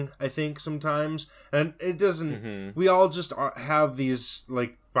demeaning, I think, sometimes, and it doesn't. We all just have these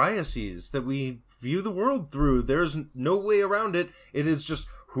like biases that we view the world through. There's no way around it. It is just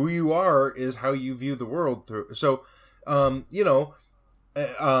who you are is how you view the world through. So, you know,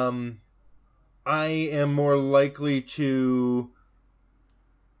 I am more likely to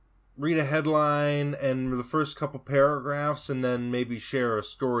read a headline and the first couple paragraphs, and then maybe share a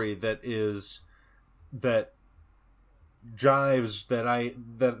story that jives that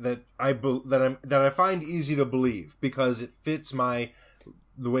I find easy to believe because it fits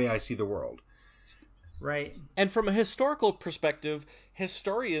the way I see the world. Right. And from a historical perspective,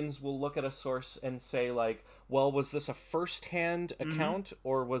 historians will look at a source and say, like, well, was this a first-hand account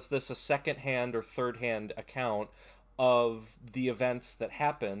or was this a second-hand or third-hand account of the events that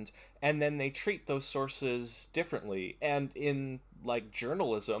happened? And then they treat those sources differently. And in, like,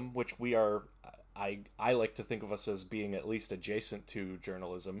 journalism, which we are... I like to think of us as being at least adjacent to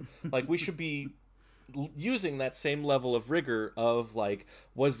journalism. Like, we should be using that same level of rigor of, like,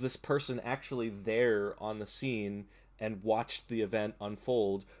 was this person actually there on the scene and watched the event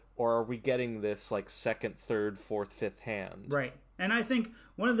unfold, or are we getting this like second, third, fourth, fifth hand? Right. And I think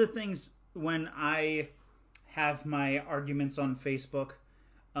one of the things when I have my arguments on Facebook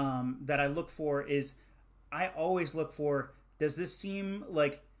that I look for is I always look for, does this seem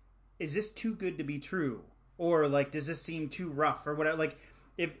like, is this too good to be true? Or like, does this seem too rough or whatever? Like,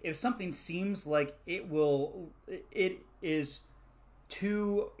 if something seems like it is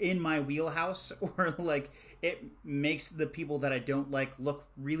too in my wheelhouse, or like it makes the people that I don't like look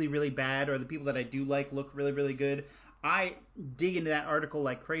really, really bad, or the people that I do like look really, really good, I dig into that article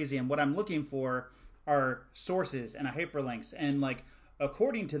like crazy. And what I'm looking for are sources and hyperlinks and like,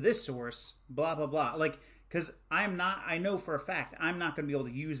 according to this source, blah, blah, blah. Like, because I know for a fact I'm not going to be able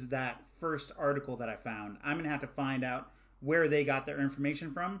to use that first article that I found. I'm going to have to find out where they got their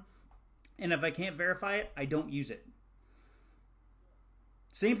information from. And if I can't verify it, I don't use it.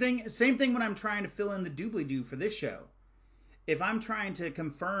 Same thing when I'm trying to fill in the doobly-doo for this show. If I'm trying to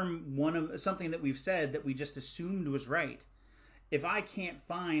confirm something that we've said that we just assumed was right, if I can't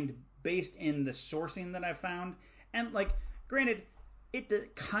find based in the sourcing that I found, and like, granted,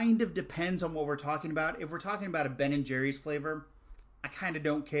 it kind of depends on what we're talking about. If we're talking about a Ben & Jerry's flavor, I kind of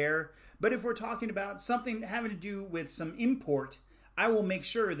don't care. But if we're talking about something having to do with some import, I will make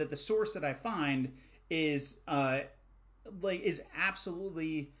sure that the source that I find is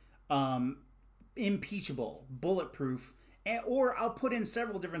absolutely impeachable, bulletproof, or I'll put in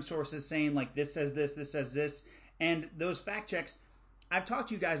several different sources saying like this says this, and those fact checks. I've talked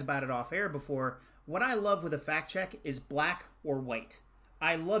to you guys about it off air before. What I love with a fact check is black or white.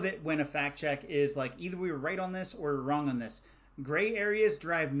 I love it when a fact check is like either we were right on this or we're wrong on this. Gray areas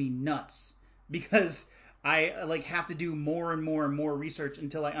drive me nuts because I like have to do more and more and more research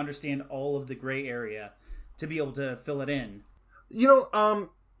until I understand all of the gray area to be able to fill it in. You know,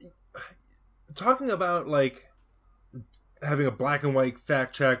 talking about like having a black and white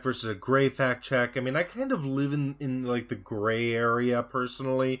fact check versus a gray fact check, I mean, I kind of live in like the gray area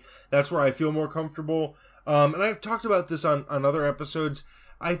personally. That's where I feel more comfortable. And I've talked about this on other episodes.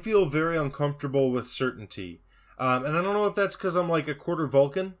 I feel very uncomfortable with certainty. And I don't know if that's because I'm like a quarter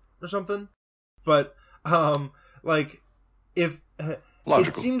Vulcan or something, but like if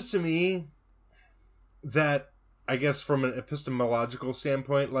Logical. It seems to me that, I guess from an epistemological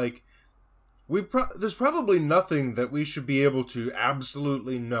standpoint, like there's probably nothing that we should be able to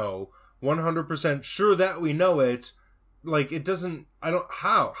absolutely know 100% sure that we know it. Like it doesn't,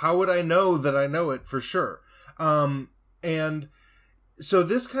 how would I know that I know it for sure? And so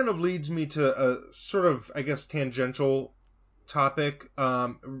this kind of leads me to a sort of, I guess, tangential topic,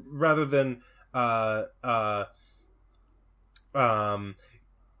 rather than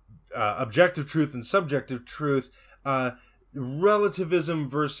objective truth and subjective truth, relativism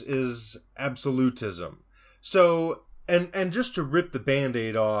versus absolutism. So, and just to rip the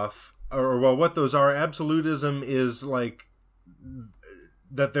Band-Aid off, or well, what those are, absolutism is like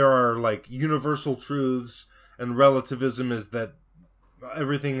that there are like universal truths, and relativism is that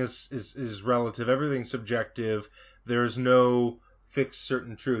everything is relative, everything's subjective, there's no fixed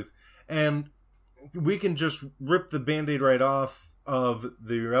certain truth. And we can just rip the Band-Aid right off of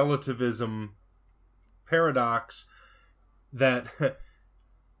the relativism paradox that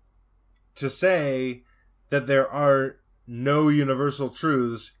to say that there are no universal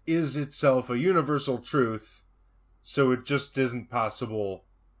truths is itself a universal truth, so it just isn't possible.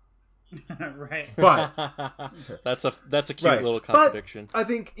 Right. But that's a cute right. little contradiction. But I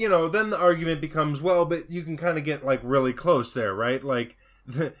think, then the argument becomes, well, but you can kind of get like really close there, right? Like,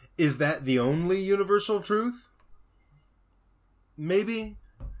 is that the only universal truth? Maybe.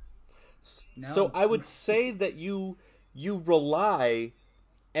 No. So I would say that you rely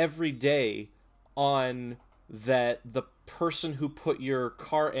every day on that the person who put your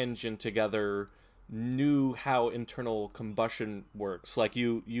car engine together knew how internal combustion works. Like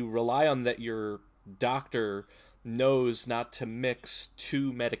you rely on that your doctor knows not to mix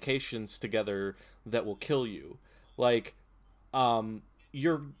two medications together that will kill you. Like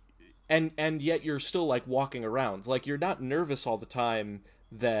you're and yet you're still like walking around. Like you're not nervous all the time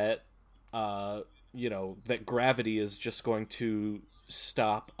that that gravity is just going to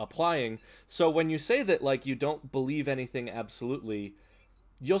stop applying. So when you say that like you don't believe anything absolutely,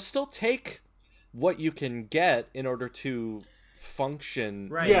 you'll still take what you can get in order to function.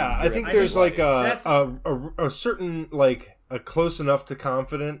 Right. Yeah, I think there's like a certain like a close enough to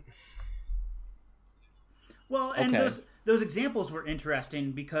confident. Well, and Okay. those examples were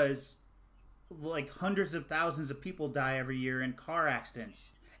interesting because like hundreds of thousands of people die every year in car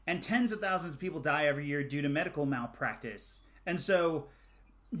accidents, and tens of thousands of people die every year due to medical malpractice. And so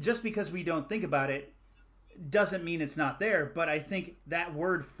just because we don't think about it doesn't mean it's not there, but I think that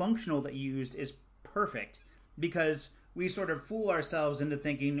word functional that you used is perfect because we sort of fool ourselves into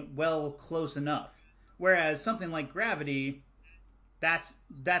thinking, well, close enough. Whereas something like gravity, that's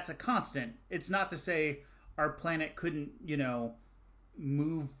a constant. It's not to say our planet couldn't,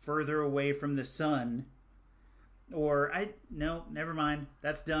 move further away from the sun. Or no, never mind.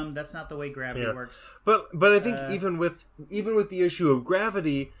 That's dumb. That's not the way gravity works. But I think even with the issue of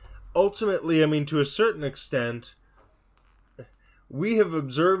gravity, ultimately, I mean, to a certain extent, we have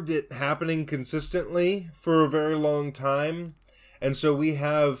observed it happening consistently for a very long time, and so we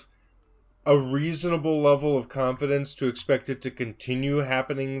have a reasonable level of confidence to expect it to continue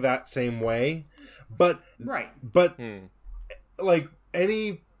happening that same way. But like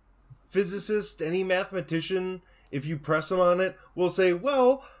any physicist, any mathematician, if you press them on it, will say,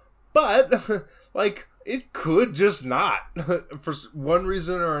 well, but like it could just not for one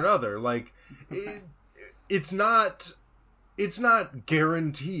reason or another. Like it's not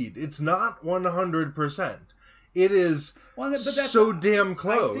guaranteed. It's not 100%. It is so damn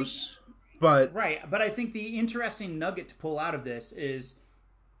close. But I think the interesting nugget to pull out of this is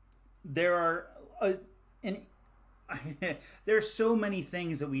there are there are so many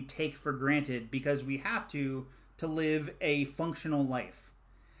things that we take for granted because we have to live a functional life.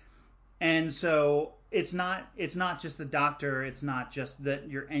 And so it's not just the doctor, it's not just that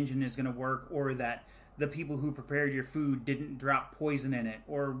your engine is going to work or that the people who prepared your food didn't drop poison in it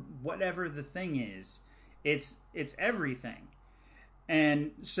or whatever the thing is. It's everything.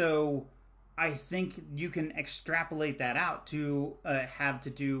 And so I think you can extrapolate that out to have to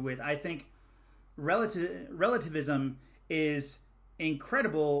do with, I think relativism is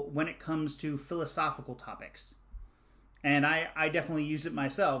incredible when it comes to philosophical topics. And I definitely use it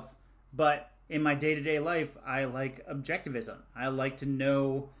myself, but in my day-to-day life, I like objectivism. I like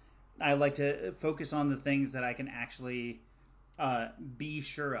to focus on the things that I can actually be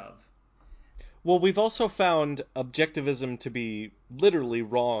sure of. Well, we've also found objectivism to be literally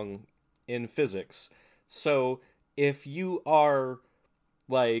wrong in physics. So if you are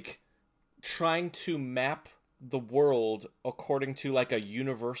like trying to map the world according to like a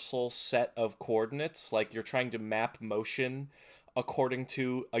universal set of coordinates, like you're trying to map motion according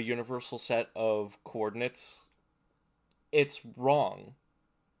to a universal set of coordinates, it's wrong.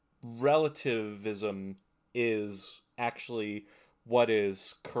 Relativism is actually what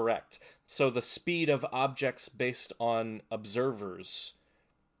is correct. So the speed of objects based on observers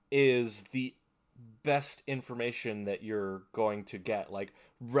is the best information that you're going to get, like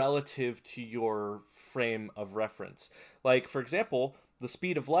relative to your frame of reference. Like, for example, the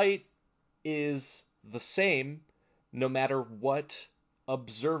speed of light is the same no matter what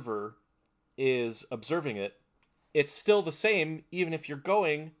observer is observing it. It's still the same even if you're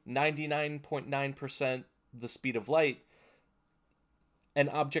going 99.9% the speed of light. An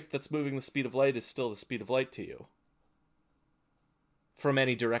object that's moving the speed of light is still the speed of light to you from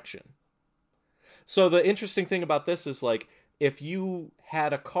any direction. So the interesting thing about this is, like, if you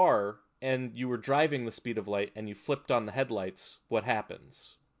had a car and you were driving the speed of light and you flipped on the headlights, what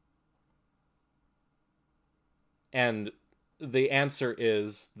happens? And the answer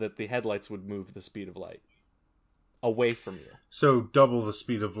is that the headlights would move the speed of light away from you. So double the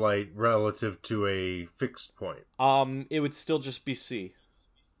speed of light relative to a fixed point. It would still just be C.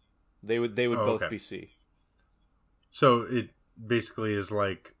 They would both be C. So it basically is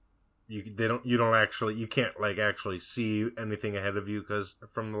like you can't like actually see anything ahead of you because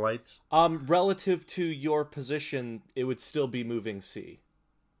from the lights. Relative to your position, it would still be moving C.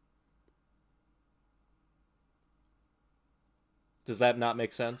 Does that not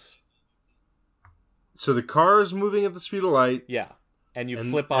make sense? So the car is moving at the speed of light. Yeah, and you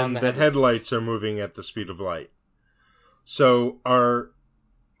flip on the headlights are moving at the speed of light.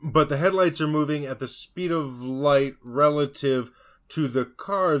 But the headlights are moving at the speed of light relative to the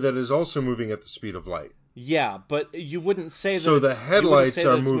car that is also moving at the speed of light. Yeah, but you wouldn't say that. So the headlights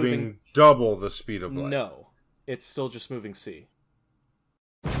are moving double the speed of light. No, it's still just moving C.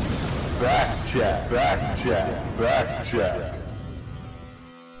 Fact check.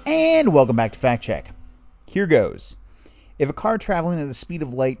 And welcome back to Fact Check. Here goes. If a car traveling at the speed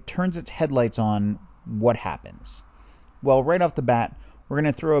of light turns its headlights on, what happens? Well, right off the bat, we're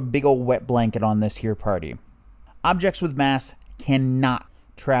going to throw a big old wet blanket on this here party. Objects with mass cannot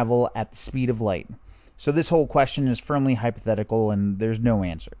travel at the speed of light. So this whole question is firmly hypothetical and there's no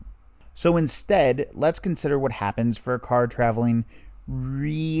answer. So instead, let's consider what happens for a car traveling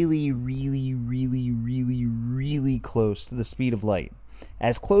really, really, really, really, really close to the speed of light.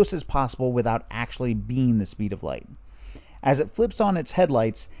 As close as possible without actually being the speed of light. As it flips on its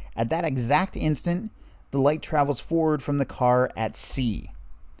headlights, at that exact instant, the light travels forward from the car at c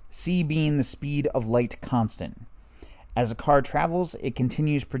being the speed of light constant. As the car travels, it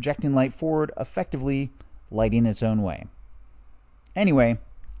continues projecting light forward, effectively lighting its own way. Anyway,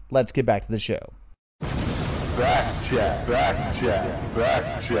 let's get back to the show. Fact check, fact check,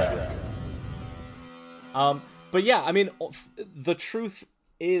 fact check. But yeah, I mean, the truth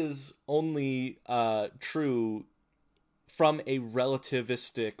is only true from a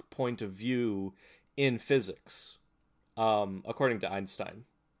relativistic point of view in physics, according to Einstein.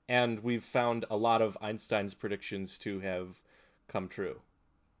 And we've found a lot of Einstein's predictions to have come true.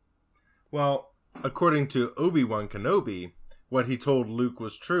 Well, according to Obi-Wan Kenobi, what he told Luke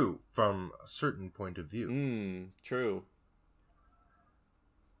was true from a certain point of view. True.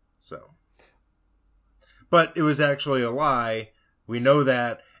 So. But it was actually a lie. We know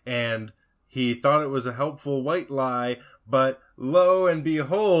that. And he thought it was a helpful white lie. But lo and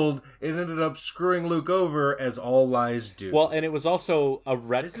behold, it ended up screwing Luke over, as all lies do. Well, and it was also a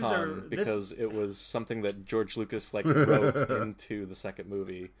retcon because it was something that George Lucas wrote into the second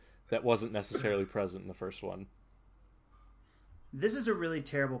movie that wasn't necessarily present in the first one. This is a really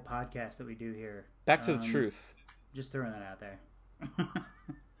terrible podcast that we do here. Back to the truth. Just throwing that out there.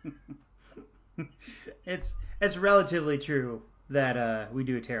 It's relatively true that we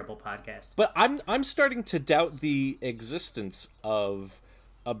do a terrible podcast. But I'm starting to doubt the existence of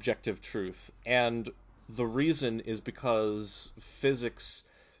objective truth, and the reason is because physics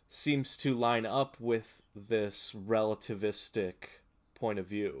seems to line up with this relativistic point of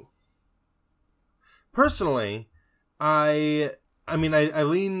view. Personally, I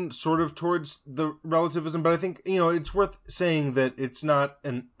lean sort of towards the relativism, but I think, it's worth saying that it's not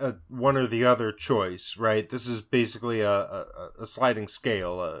a one or the other choice, right? This is basically a sliding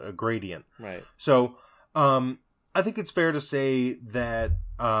scale, a gradient. Right. So, I think it's fair to say that,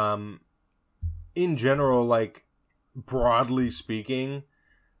 in general, broadly speaking,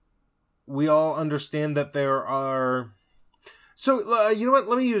 we all understand that there are... So, you know what?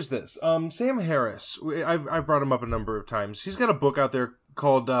 Let me use this. Sam Harris, I've brought him up a number of times. He's got a book out there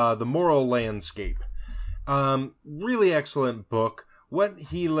called The Moral Landscape. Really excellent book. What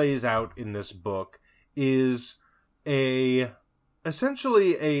he lays out in this book is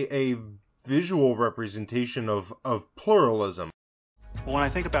essentially a visual representation of pluralism. Well, when I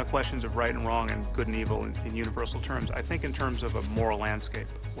think about questions of right and wrong and good and evil in universal terms, I think in terms of a moral landscape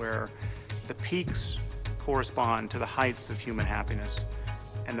where the peaks correspond to the heights of human happiness,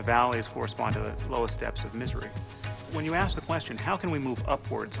 and the valleys correspond to the lowest depths of misery. When you ask the question, how can we move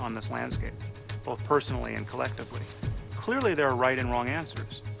upwards on this landscape, both personally and collectively, clearly there are right and wrong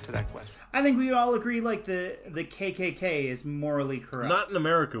answers to that question. I think we all agree the KKK is morally corrupt. Not in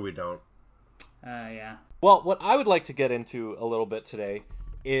America, we don't. Yeah. Well, what I would like to get into a little bit today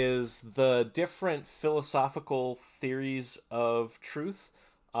is the different philosophical theories of truth.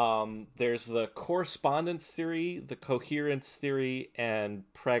 There's the correspondence theory, the coherence theory, and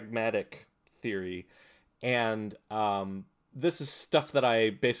pragmatic theory. And this is stuff that I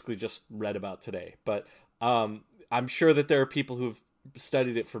basically just read about today. But I'm sure that there are people who've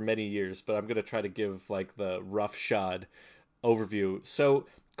studied it for many years, but I'm going to try to give the roughshod overview. So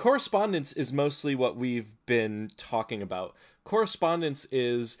correspondence is mostly what we've been talking about. Correspondence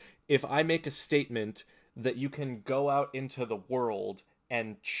is if I make a statement that you can go out into the world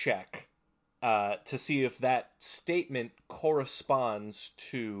and check to see if that statement corresponds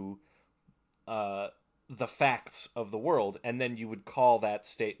to the facts of the world, and then you would call that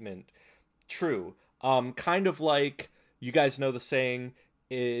statement true. Kind of like, you guys know the saying,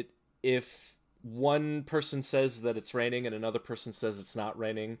 if one person says that it's raining and another person says it's not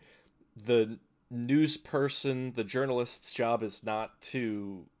raining, the news person, the journalist's job is not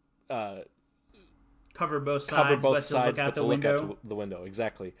to cover both sides, but to look out the window.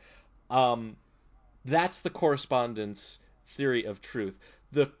 Exactly. That's the correspondence theory of truth.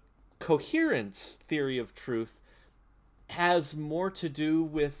 The coherence theory of truth has more to do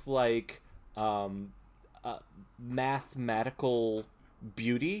with mathematical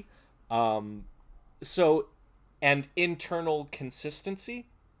beauty, and internal consistency.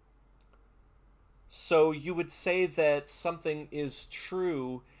 So you would say that something is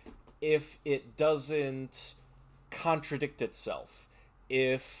true if it doesn't contradict itself,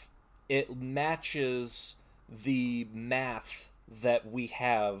 if it matches the math that we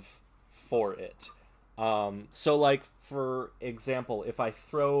have for it. So for example, if I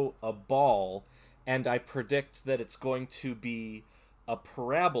throw a ball and I predict that it's going to be a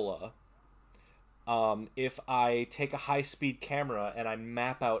parabola, if I take a high-speed camera and I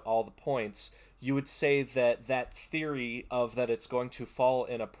map out all the points, you would say that theory of that it's going to fall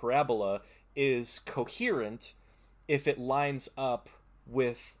in a parabola is coherent if it lines up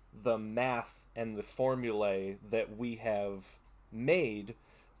with the math and the formulae that we have made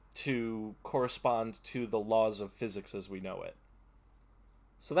to correspond to the laws of physics as we know it.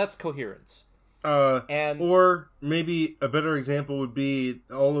 So that's coherence. Or maybe a better example would be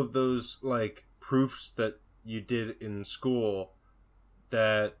all of those like proofs that you did in school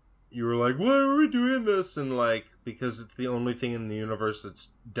that you were like, why are we doing this? And like, because it's the only thing in the universe that's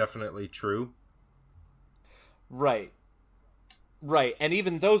definitely true. Right. Right. And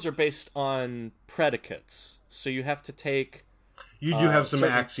even those are based on predicates. So you have to take... You do have some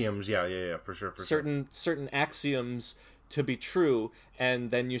axioms. Yeah, for sure. Certain axioms to be true, and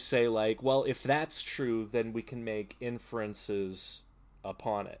then you say like, well, if that's true, then we can make inferences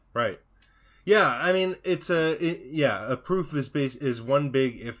upon it. Right. Yeah, I mean, a proof is one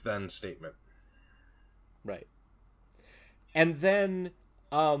big if-then statement. Right. And then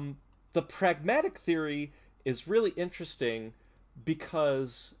the pragmatic theory is really interesting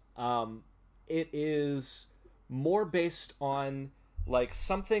because it is more based on like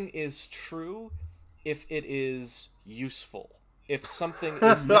something is true if it is useful. If something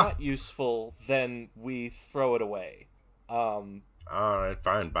is not useful, then we throw it away. All right,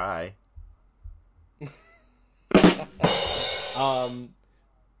 fine, bye.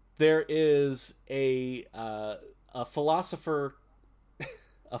 There is a philosopher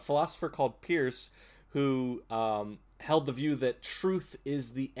called Peirce who held the view that truth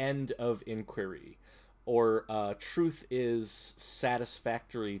is the end of inquiry, or truth is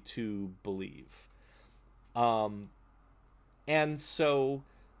satisfactory to believe. And so,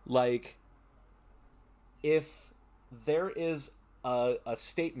 like, if there is a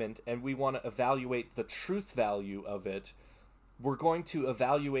statement and we want to evaluate the truth value of it, we're going to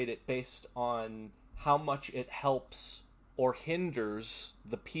evaluate it based on how much it helps or hinders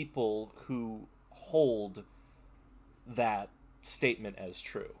the people who hold that statement as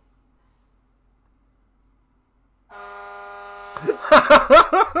true.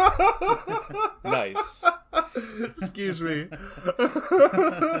 Nice. Excuse me.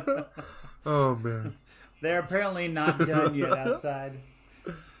 Oh, man. They're apparently not done yet outside.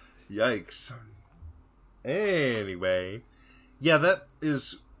 Yikes. Anyway. Yeah, that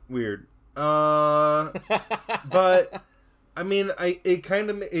is weird. But I mean, it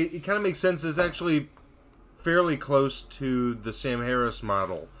kind of makes sense. It's actually fairly close to the Sam Harris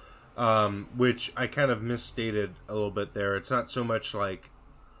model, which I kind of misstated a little bit there. It's not so much like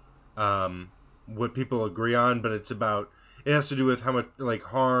what people agree on, but it has to do with how much like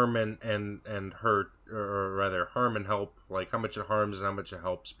harm and hurt, or rather harm and help, like how much it harms and how much it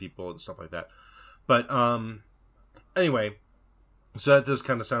helps people and stuff like that. But anyway. So that does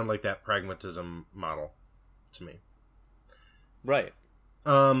kind of sound like that pragmatism model to me. Right.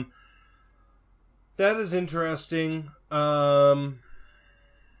 That is interesting. But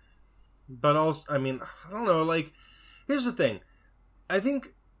also, I mean, I don't know, like, here's the thing. I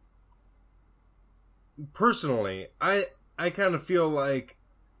think, personally, I kind of feel like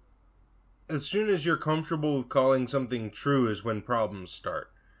as soon as you're comfortable with calling something true is when problems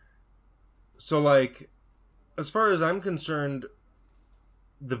start. So, like, as far as I'm concerned,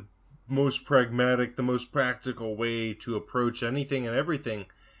 the most pragmatic, the most practical way to approach anything and everything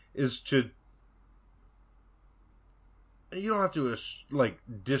is to, you don't have to like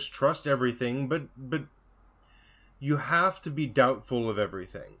distrust everything, but you have to be doubtful of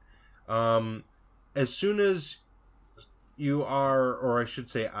everything. As soon as you are, or I should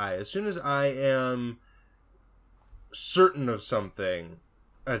say as soon as I am certain of something,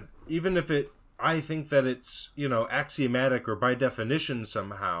 even if I think that it's, axiomatic or by definition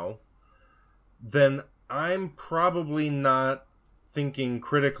somehow, then I'm probably not thinking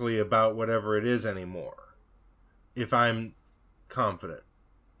critically about whatever it is anymore. If I'm confident,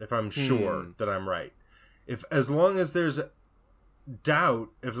 if I'm sure that I'm right. As long as there's doubt,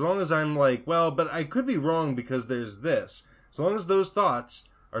 as long as I'm like, well, but I could be wrong because there's this, as long as those thoughts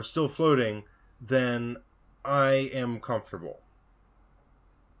are still floating, then I am comfortable.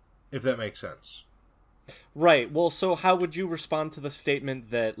 If that makes sense. Right. Well, so how would you respond to the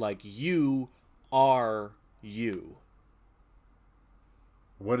statement that, like, you are you?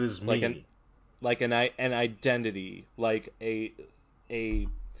 What is me? Like an identity, like a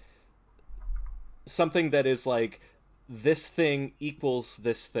something that is like this thing equals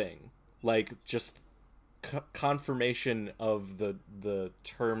this thing, like just confirmation of the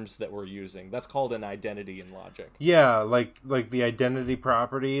terms that we're using. That's called an identity in logic. Yeah, like the identity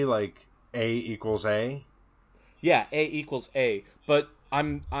property, like A equals A. Yeah, A equals A. But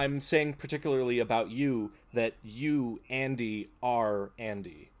I'm saying particularly about you that you, Andy, are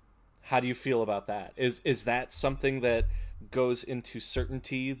Andy. How do you feel about that? Is that something that goes into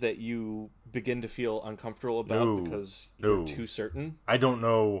certainty that you begin to feel uncomfortable about because you're too certain? I don't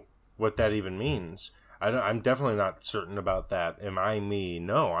know what that even means. I'm definitely not certain about that. Am I me?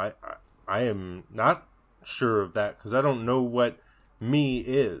 No, I am not sure of that because I don't know what me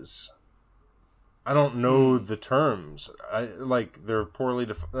is. I don't know the terms. They're poorly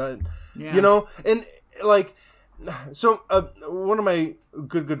defined. You know, and like, so one of my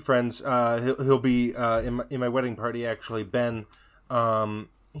good friends, he'll be in my wedding party actually. Ben,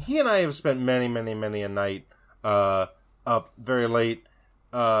 he and I have spent many a night up very late,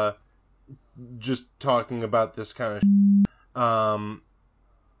 just talking about this kind of.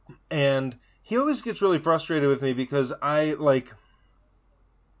 And he always gets really frustrated with me because I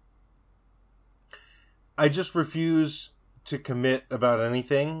just refuse to commit about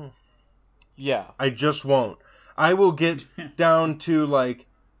anything. Yeah. I just won't. I will get down to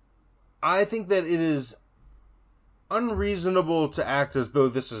I think that it is unreasonable to act as though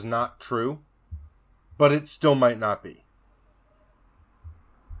this is not true, but it still might not be.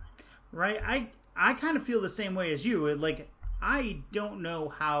 Right? I kind of feel the same way as you. I don't know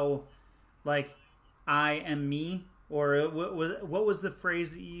how, I am me, or what was the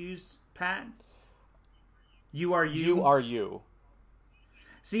phrase that you used, Pat? You are you. You are you.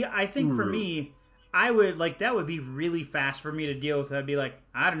 See, I think for me, I would that would be really fast for me to deal with. I'd be like,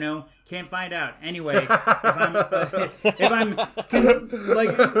 I don't know, can't find out. Anyway,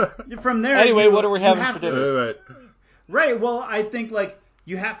 from there. Anyway, what are we having for dinner? Right. Well, I think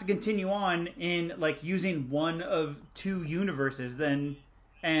you have to continue on in using one of two universes then,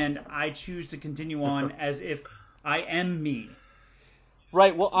 and I choose to continue on as if I am me.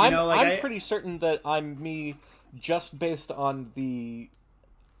 Right. Well, I'm pretty certain that I'm me just based on the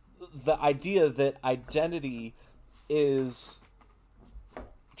idea that identity is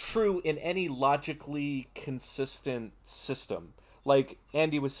true in any logically consistent system. Like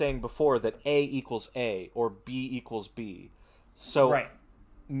Andy was saying before, that A equals A or B equals B. So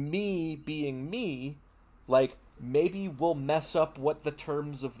me being me, maybe we'll mess up what the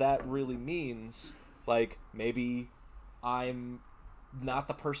terms of that really means. Maybe I'm not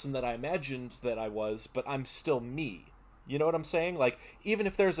the person that I imagined that I was, but I'm still me. You know what I'm saying? Even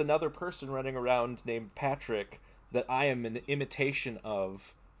if there's another person running around named Patrick that I am an imitation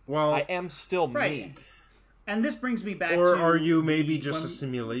of, I am still me. And this brings me back to... Or are you maybe just a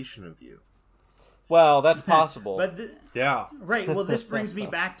simulation of you? Well, that's possible. Yeah. Right. Well, this brings me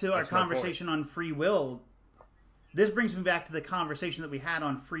back to our conversation on free will. This brings me back to the conversation that we had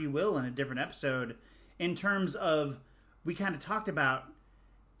on free will in a different episode, in terms of, we kind of talked about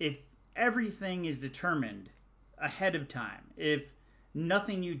if everything is determined ahead of time, if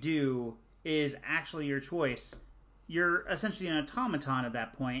nothing you do is actually your choice, you're essentially an automaton at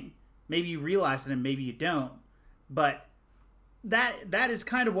that point. Maybe you realize it and maybe you don't, but that is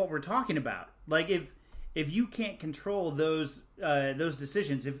kind of what we're talking about. If you can't control those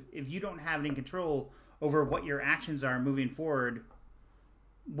decisions, if you don't have any control over what your actions are moving forward,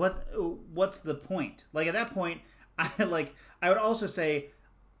 what's the point? At that point, I would also say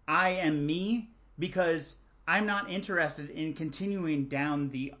I am me, because I'm not interested in continuing down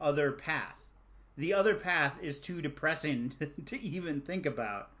the other path. The other path is too depressing to even think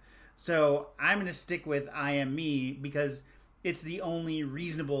about. So I'm going to stick with I am me, because it's the only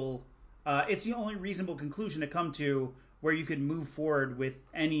reasonable conclusion to come to where you could move forward with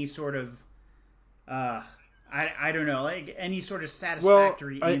any sort of I don't know, any sort of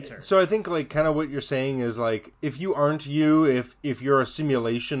satisfactory answer. So I think kind of what you're saying is if you aren't you, if you're a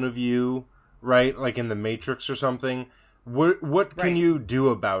simulation of you, right? Like in the Matrix or something, what can you do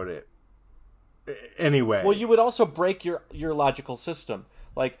about it? Anyway. Well, you would also break your logical system.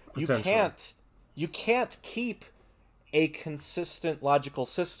 You can't keep a consistent logical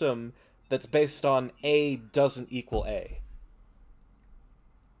system that's based on A doesn't equal A.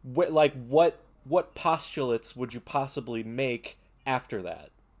 What postulates would you possibly make after that?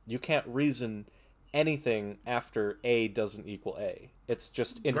 You can't reason anything after A doesn't equal A. It's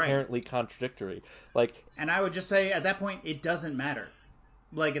just inherently contradictory. And I would just say at that point it doesn't matter.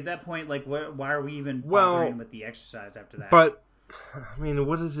 At that point, why are we even bothering with the exercise after that? But I mean,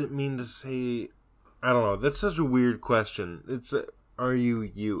 what does it mean to say? I don't know. That's such a weird question. Are you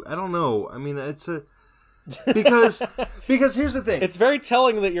you? I don't know. I mean, because here's the thing. It's very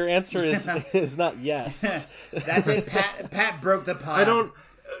telling that your answer is not yes. That's it. Pat broke the pod. I don't.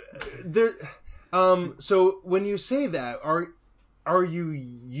 So when you say that, are you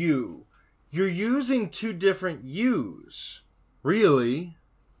you? You're using two different yous, really.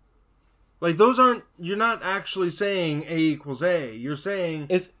 Those aren't. You're not actually saying A equals A. You're saying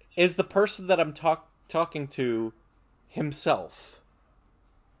is the person that I'm talking to himself?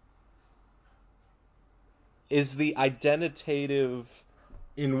 Is the identitative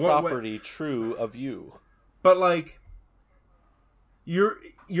In what property way? true of you? But like, you're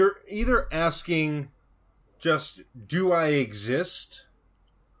either asking just, do I exist?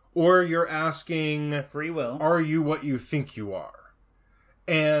 Or you're asking, free will. Are you what you think you are?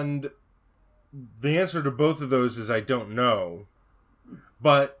 And the answer to both of those is I don't know.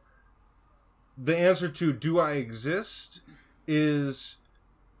 But the answer to do I exist is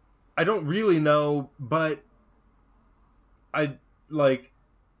I don't really know, but I like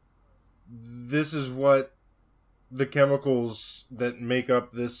this is what the chemicals that make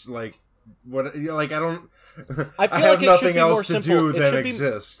up this like what like I don't I feel have like it nothing should be else more to simple. do than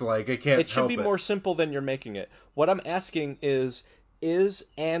exist. Like I can't It should help be it. more simple than you're making it. What I'm asking is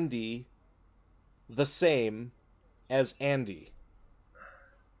Andy the same as Andy?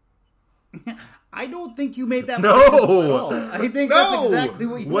 I don't think you made that No! more simple at all. I think that's exactly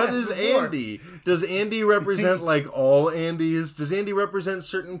what you What asked is before. Andy? Does Andy represent like all Andys? Does Andy represent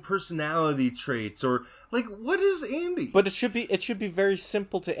certain personality traits or like what is Andy? But it should be very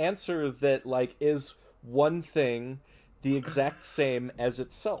simple to answer that like is one thing the exact same as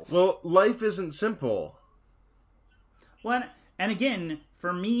itself. Well, life isn't simple. Well, and again,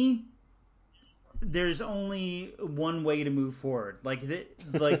 for me, there's only one way to move forward. Like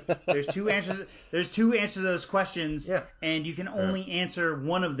there's two answers. There's two answers to those questions, and you can only answer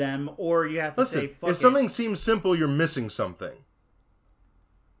one of them, or you have to say fuck if something seems simple, you're missing something.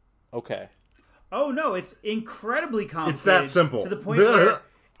 Okay. Oh no, it's incredibly complicated. It's that simple. To the point where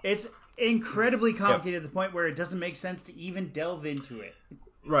it's incredibly complicated to the point where it doesn't make sense to even delve into it.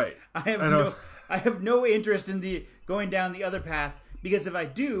 Right. I have no interest in going down the other path, because if I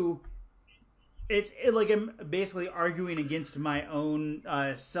do, it's like I'm basically arguing against my own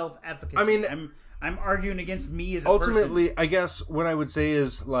self-efficacy. I mean, I'm arguing against me as a ultimately, person. I guess what I would say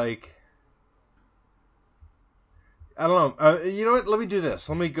is like, I don't know. You know what? Let me do this.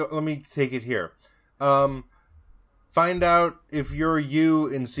 Let me take it here. Find out if you're you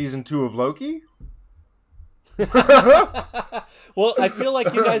in season 2 of Loki. Well, I feel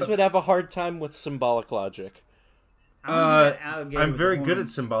like you guys would have a hard time with symbolic logic. I'm very good at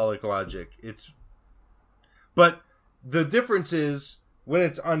symbolic logic. But the difference is when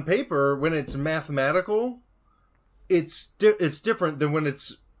it's on paper, when it's mathematical, it's different than when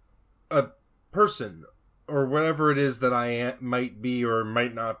it's a person or whatever it is that I might be or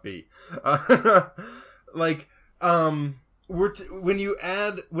might not be. Like when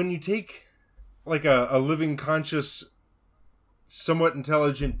you take like a living, conscious, somewhat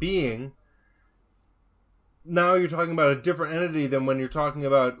intelligent being, now you're talking about a different entity than when you're talking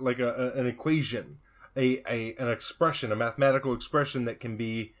about like an equation, an expression, a mathematical expression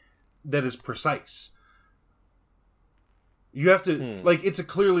that is precise. You have to like it's a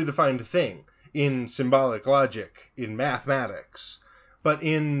clearly defined thing in symbolic logic, in mathematics, but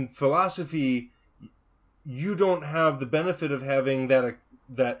in philosophy, you don't have the benefit of having that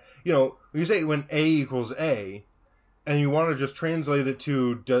when you say when A equals A, and you want to just translate it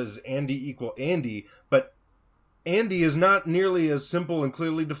to does Andy equal Andy, but Andy is not nearly as simple and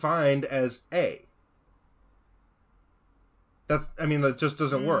clearly defined as A. That just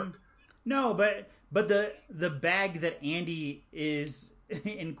doesn't work. No, but the bag that Andy is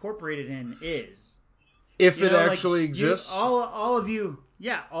incorporated in is. If it actually exists. All of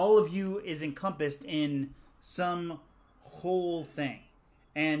you is encompassed in some whole thing.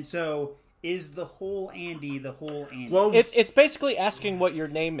 And so is the whole Andy the whole Andy? Well, it's basically asking what your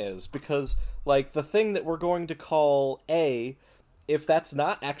name is, because like the thing that we're going to call A, if that's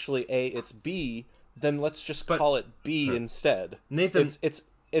not actually A, it's B, then let's just call it B instead. Nathan,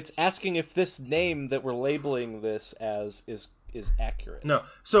 it's asking if this name that we're labeling this as is accurate. No.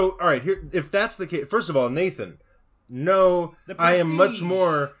 So, all right, here if that's the case, first of all, Nathan, no, I am much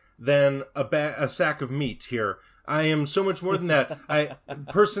more than a sack of meat here. I am so much more than that.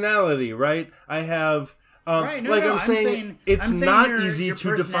 Personality, right? I have I'm saying it's not easy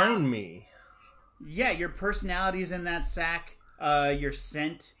to define me. Yeah, your personality is in that sack. Your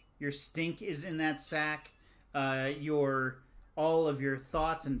scent, your stink is in that sack. All of your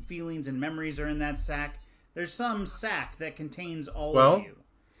thoughts and feelings and memories are in that sack. There's some sack that contains all of you.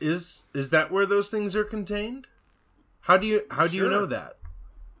 Is that where those things are contained? How do you know that?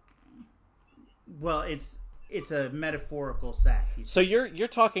 Well, it's a metaphorical sack. So you're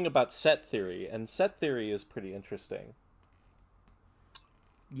talking about set theory, and set theory is pretty interesting.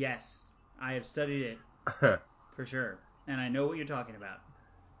 Yes, I have studied it for sure, and I know what you're talking about.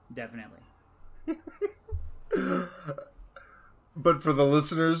 Definitely. But for the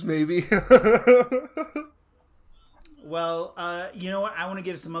listeners, maybe. Well, you know what? I want to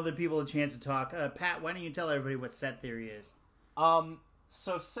give some other people a chance to talk. Pat, why don't you tell everybody what set theory is?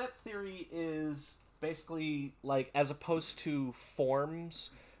 So set theory is basically like, as opposed to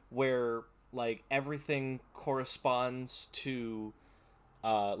forms where like everything corresponds to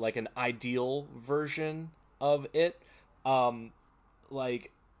like an ideal version of it.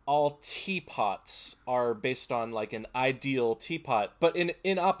 Like all teapots are based on like an ideal teapot, but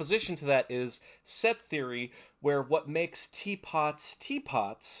in opposition to that is set theory, where what makes teapots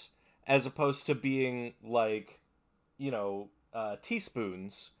teapots, as opposed to being like,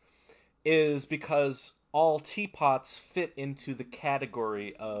 teaspoons, is because all teapots fit into the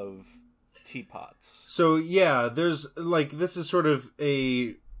category of teapots. So yeah, there's like, this is sort of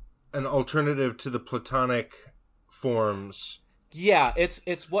an alternative to the Platonic forms. Yeah,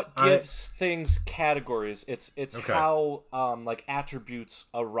 it's what gives things categories. It's Okay. how like attributes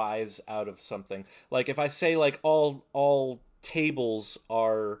arise out of something. Like if I say like all tables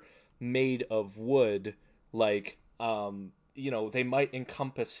are made of wood, like they might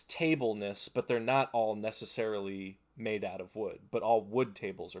encompass tableness, but they're not all necessarily made out of wood. But all wood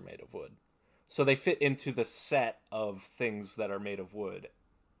tables are made of wood. So they fit into the set of things that are made of wood,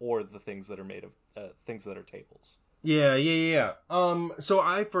 or the things that are made of things that are tables. Yeah.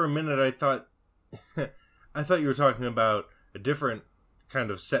 So for a minute, I thought you were talking about a different kind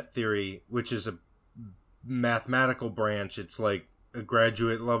of set theory, which is a mathematical branch. It's like a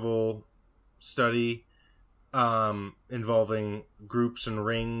graduate level study, involving groups and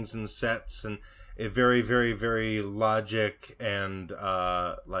rings and sets and a very, very, very logic and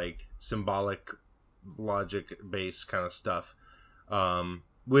like symbolic logic based kind of stuff,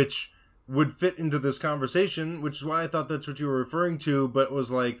 which would fit into this conversation, which is why I thought that's what you were referring to, but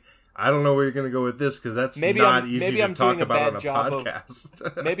was like, I don't know where you're going to go with this, because that's not easy to talk about on a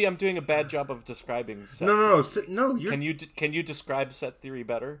podcast. Maybe I'm doing a bad job of describing set theory. No. Can you describe set theory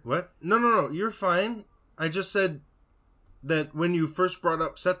better? What? No. You're fine. I just said that when you first brought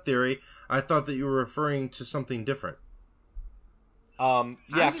up set theory, I thought that you were referring to something different. Can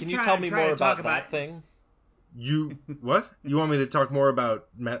you tell me more about that thing? What? You want me to talk more about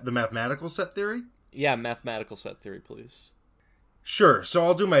the mathematical set theory? Yeah, mathematical set theory, please. Sure. So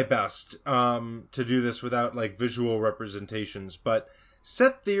I'll do my best to do this without like visual representations. But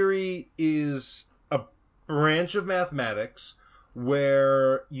set theory is a branch of mathematics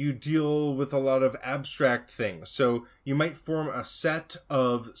where you deal with a lot of abstract things. So you might form a set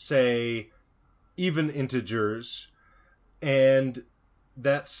of, say, even integers, and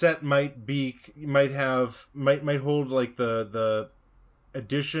that set might hold like the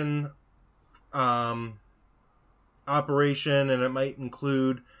addition operation, and it might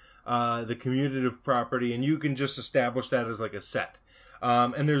include the commutative property, and you can just establish that as like a set.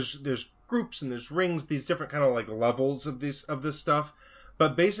 And there's groups and there's rings, these different kind of like levels of this stuff.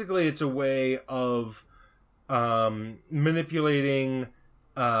 But basically, it's a way of manipulating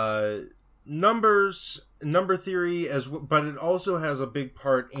number theory, but it also has a big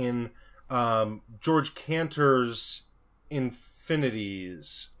part in George Cantor's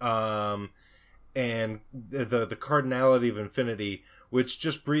infinities, and the cardinality of infinity, which,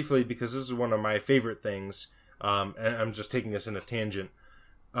 just briefly, because this is one of my favorite things, and I'm just taking us in a tangent,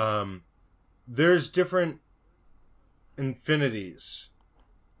 there's different infinities,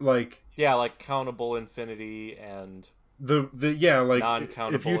 like countable infinity and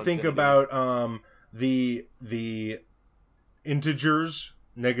non-countable. If you think infinity. about the integers,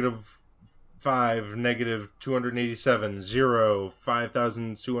 -5, -287, 0,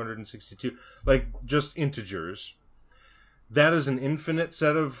 5,262, like just integers, that is an infinite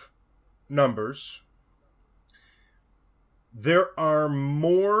set of numbers. There are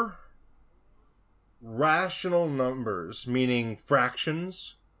more rational numbers, meaning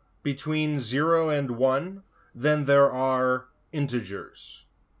fractions, between 0 and 1 than there are integers.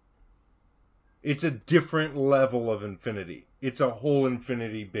 It's a different level of infinity. It's a whole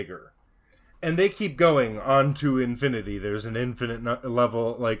infinity bigger. And they keep going on to infinity. There's an infinite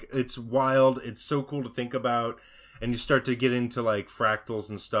level. Like, it's wild. It's so cool to think about. And you start to get into like fractals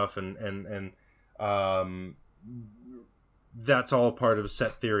and stuff, and that's all part of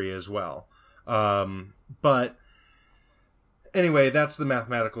set theory as well. But anyway, that's the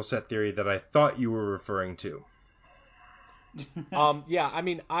mathematical set theory that I thought you were referring to. I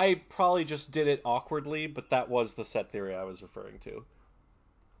mean, I probably just did it awkwardly, but that was the set theory I was referring to.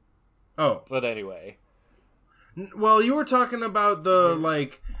 Oh. But anyway. Well, you were talking about the,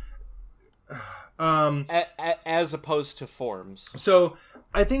 like... as opposed to forms. So,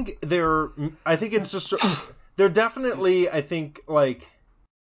 I think it's just... they're definitely, I think, like...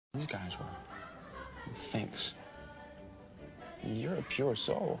 These guys were finks. You're a pure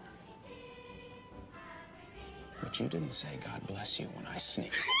soul. But you didn't say God bless you when I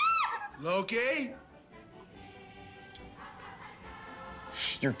sneezed. Loki?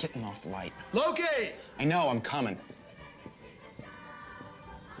 You're getting off light. Loki! I know, I'm coming.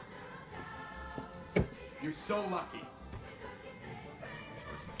 You're so lucky.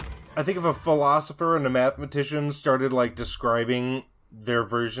 I think if a philosopher and a mathematician started, like, describing their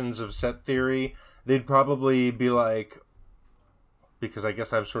versions of set theory, they'd probably be like, because I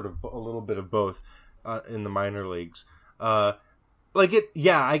guess I'm sort of a little bit of both in the minor leagues. I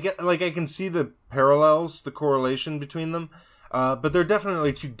can see the parallels, the correlation between them, but they're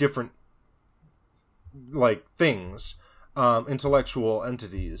definitely two different, like, things, intellectual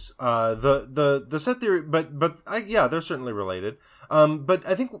entities. The set theory, they're certainly related. But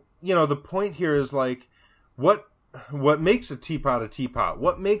I think, the point here is, like, what makes a teapot a teapot?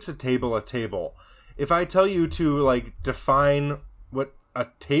 What makes a table a table? If I tell you to, like, define what a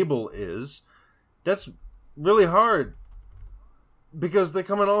table is, that's really hard. Because they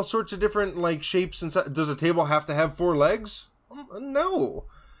come in all sorts of different, like, shapes and does a table have to have 4 legs? No.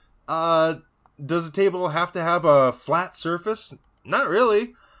 Does a table have to have a flat surface? Not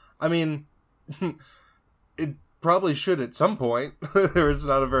really. I mean, it probably should at some point, or it's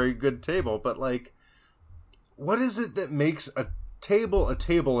not a very good table, but, like, what is it that makes a table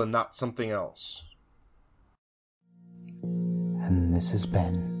and not something else? And this has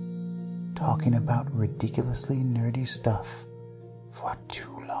been talking about ridiculously nerdy stuff for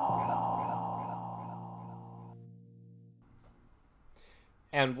too long.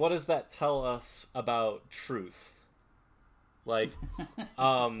 And what does that tell us about truth? Like,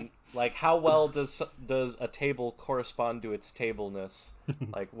 like how well does a table correspond to its tableness?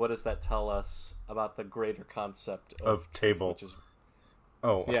 Like, what does that tell us about the greater concept of table? Which is,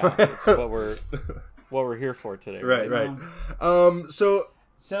 yeah, it's what we're here for today. Right. So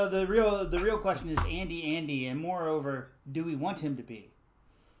the real question is Andy, and moreover, do we want him to be?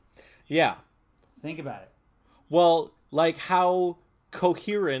 Yeah. Think about it. Well, like, how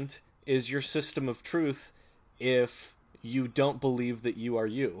coherent is your system of truth if you don't believe that you are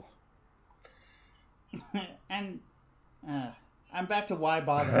you? And I'm back to why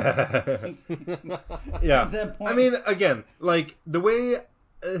bother. Yeah. At that point. I mean, again, like, the way...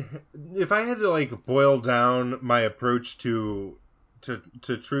 if I had to, like, boil down my approach to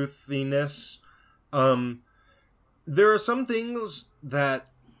truthiness, there are some things that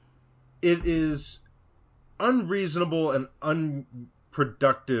it is unreasonable and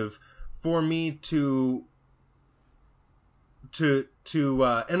unproductive for me to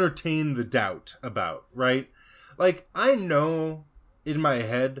entertain the doubt about, right? Like, I know in my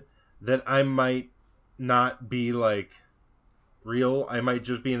head that I might not be, like, real. I might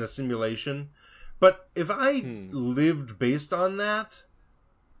just be in a simulation. But if I lived based on that,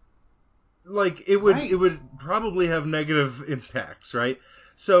 like, it would probably have negative impacts, right?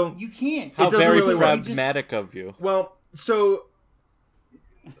 So you can't. How very really pragmatic of you. Well, so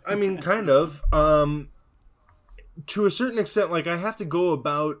I mean, kind of. To a certain extent, like, I have to go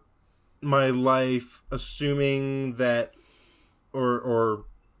about my life assuming that,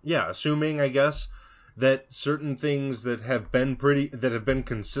 assuming, I guess, that certain things that have been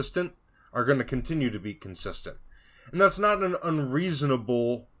consistent are going to continue to be consistent. And that's not an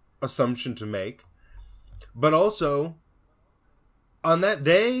unreasonable assumption to make. But also, on that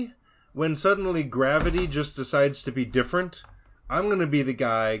day, when suddenly gravity just decides to be different, I'm going to be the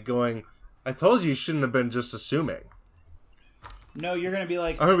guy going, I told you shouldn't have been just assuming. No, you're going to be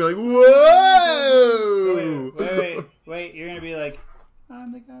like... I'm going to be like, whoa! Wait. You're going to be like,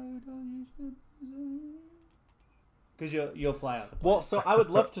 I'm the guy who told you should... Because you'll fly out the plane. Well, so I would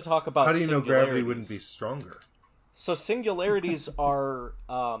love to talk about How do you know gravity wouldn't be stronger? So singularities are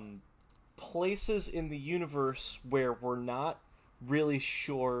places in the universe where we're not really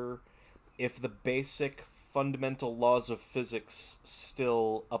sure if the basic fundamental laws of physics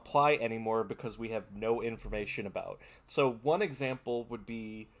still apply anymore because we have no information about. So one example would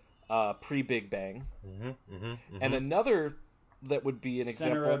be pre-Big Bang. And another that would be an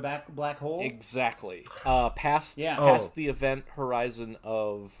example... Center of black hole? Exactly. Past the event horizon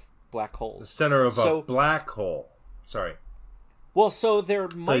of black holes. The center of a black hole. Sorry. Well, so there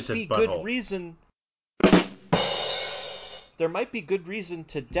might be good reason... There might be good reason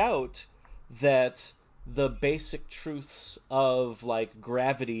to doubt that the basic truths of, like,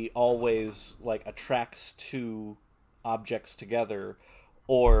 gravity always, like, attracts two objects together,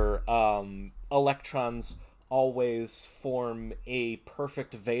 or electrons always form a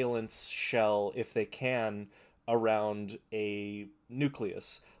perfect valence shell if they can around a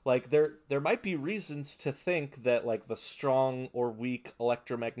nucleus. Like there might be reasons to think that like the strong or weak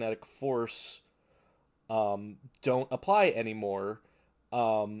electromagnetic force don't apply anymore,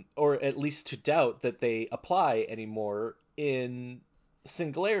 or at least to doubt that they apply anymore in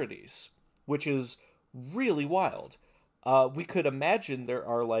singularities, which is really wild. We could imagine there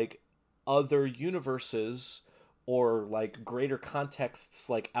are like other universes or like greater contexts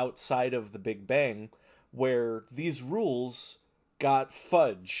like outside of the Big Bang where these rules got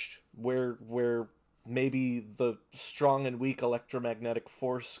fudged, where maybe the strong and weak electromagnetic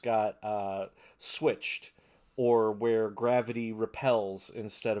force got switched, or where gravity repels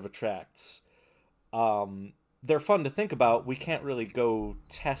instead of attracts. They're fun to think about. We can't really go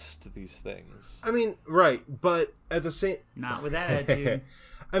test these things. I mean, right, but at the same... Not with that attitude.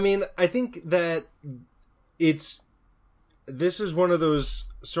 I mean, I think that this is one of those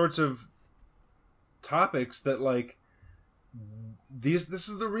sorts of topics that, like, this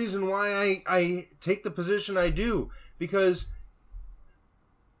is the reason why I take the position I do, because,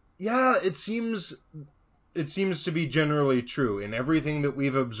 yeah, it seems to be generally true in everything that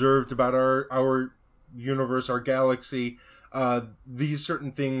we've observed about our universe, our galaxy. These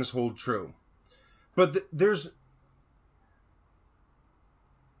certain things hold true, but there's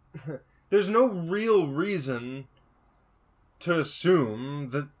no real reason to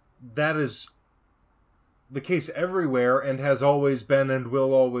assume that is the case everywhere and has always been and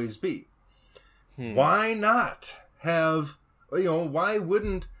will always be. Why not have, why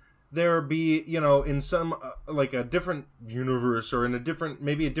wouldn't there be, in some, like a different universe or in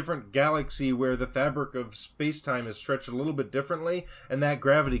maybe a different galaxy where the fabric of space-time is stretched a little bit differently and that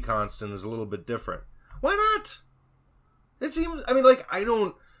gravity constant is a little bit different? Why not? It seems, I mean, like, I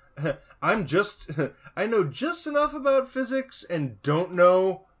know just enough about physics and don't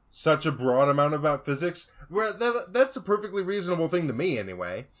know such a broad amount about physics, where that's a perfectly reasonable thing to me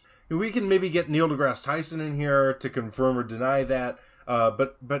anyway. We can maybe get Neil deGrasse Tyson in here to confirm or deny that,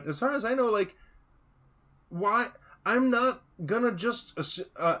 but as far as I know, like, why, I'm not gonna just,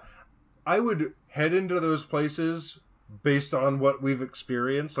 I would head into those places based on what we've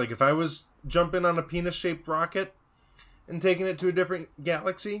experienced. Like, if I was jumping on a penis-shaped rocket and taking it to a different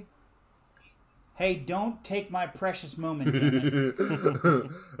galaxy... Hey, don't take my precious moment, damn it.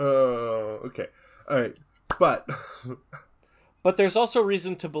 Okay. All right. But there's also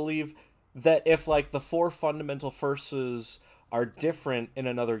reason to believe that if like the four fundamental forces are different in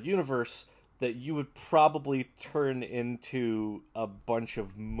another universe, that you would probably turn into a bunch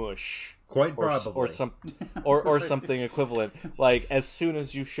of mush. Quite probably. Or something equivalent. Like, as soon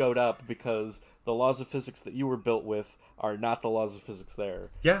as you showed up, because the laws of physics that you were built with are not the laws of physics there.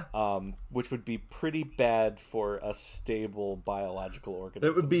 Yeah. Which would be pretty bad for a stable biological organism.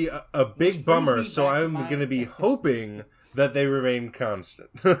 That would be a big bummer, so I'm going to be hoping that they remain constant.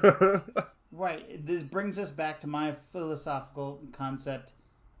 Right. This brings us back to my philosophical concept.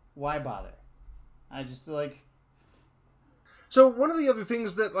 Why bother? I just, like... So one of the other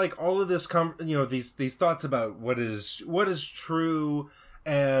things that, like, all of this, these thoughts about what is true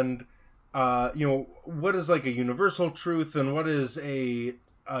and, what is, like, a universal truth and what is a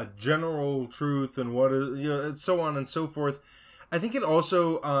general truth and what is, and so on and so forth. I think it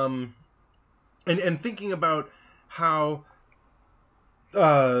also, and thinking about how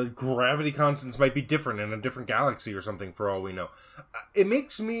gravity constants might be different in a different galaxy or something, for all we know, it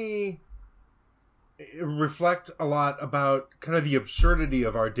makes me reflect a lot about kind of the absurdity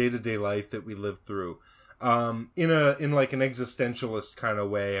of our day-to-day life that we live through, in like an existentialist kind of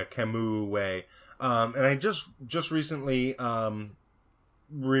way, a Camus way. And I just recently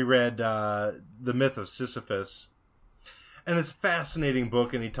reread The Myth of Sisyphus, and it's a fascinating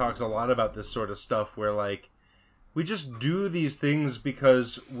book, and he talks a lot about this sort of stuff where, like, we just do these things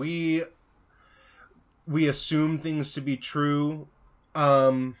because we assume things to be true.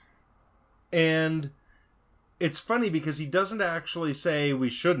 And it's funny because he doesn't actually say we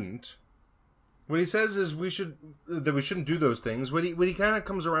shouldn't. What he says is we shouldn't do those things. What he kind of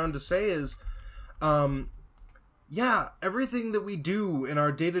comes around to say is, yeah, everything that we do in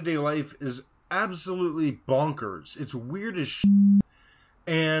our day-to-day life is absolutely bonkers. It's weird as shit.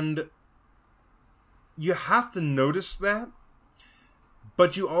 And you have to notice that,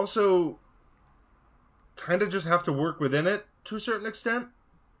 but you also kind of just have to work within it to a certain extent.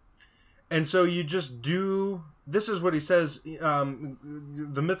 And so you just do. This is what he says. The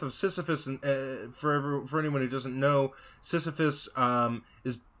Myth of Sisyphus. For anyone who doesn't know, Sisyphus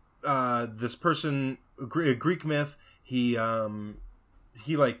is this person, a Greek myth. He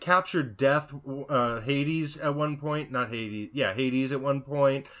like captured death, Hades at one point. Not Hades. Yeah, Hades at one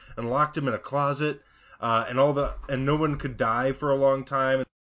point, and locked him in a closet. and no one could die for a long time.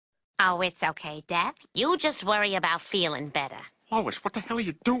 Oh, it's okay, Death. You just worry about feeling better. Lois, what the hell are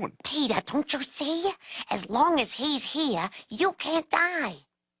you doing? Peter, don't you see? As long as he's here, you can't die.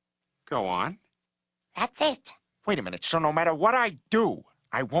 Go on. That's it. Wait a minute, so no matter what I do,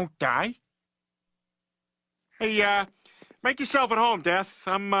 I won't die? Hey, make yourself at home, Death.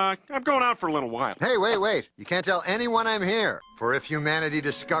 I'm going out for a little while. Hey, wait. You can't tell anyone I'm here. For if humanity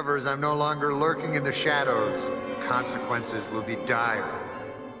discovers I'm no longer lurking in the shadows, the consequences will be dire.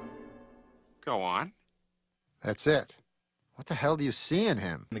 Go on. That's it. What the hell do you see in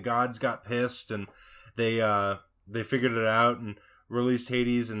him? The gods got pissed, and they figured it out and released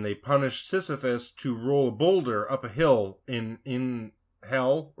Hades, and they punished Sisyphus to roll a boulder up a hill in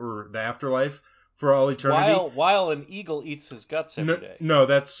hell, or the afterlife, for all eternity. While an eagle eats his guts every day. No,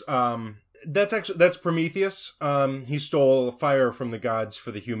 that's Prometheus. He stole fire from the gods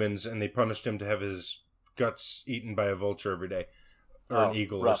for the humans, and they punished him to have his guts eaten by a vulture every day. Or an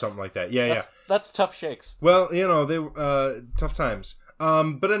eagle, rough. Or something like that. Yeah. That's tough shakes. Well, they tough times.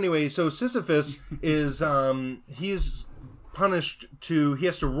 But anyway, so Sisyphus is he's punished he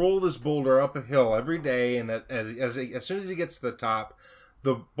has to roll this boulder up a hill every day, and as soon as he gets to the top,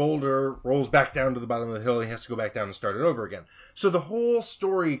 the boulder rolls back down to the bottom of the hill, and he has to go back down and start it over again. So the whole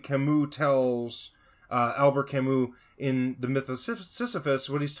story Camus tells, Albert Camus, in the myth of Sisyphus,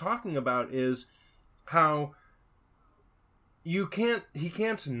 what he's talking about is how he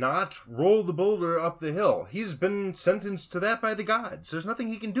can't not roll the boulder up the hill. He's been sentenced to that by the gods. There's nothing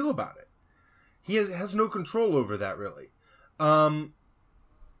he can do about it. He has no control over that, really. But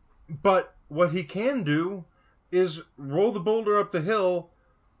what he can do is roll the boulder up the hill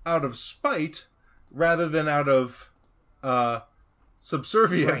out of spite rather than out of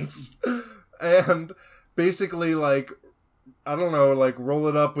subservience. Right. And basically, roll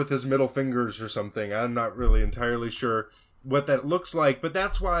it up with his middle fingers or something. I'm not really entirely sure what that looks like, but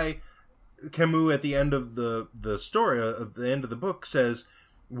that's why Camus at the end of the story, at the end of the book, says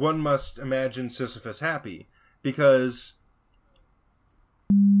one must imagine Sisyphus happy, because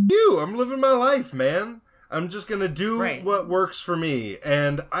I'm living my life, man. I'm just gonna do what works for me,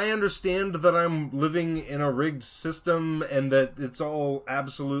 and I understand that I'm living in a rigged system and that it's all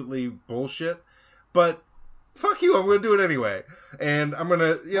absolutely bullshit, but fuck you, I'm gonna do it anyway, and I'm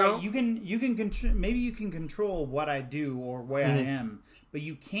gonna, maybe you can control what I do or where I am, but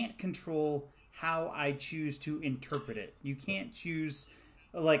you can't control how I choose to interpret it. You can't choose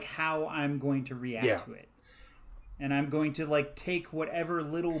how I'm going to react to it, and I'm going to take whatever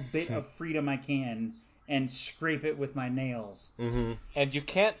little bit of freedom I can and scrape it with my nails. Mm-hmm. And you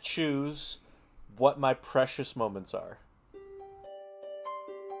can't choose what my precious moments are.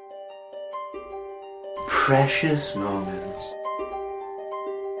 Precious moments.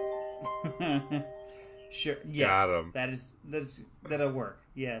 Sure. Yes. Got him. That'll work.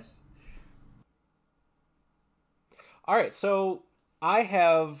 Yes. All right. So I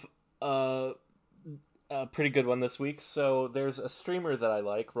have a pretty good one this week. So there's a streamer that I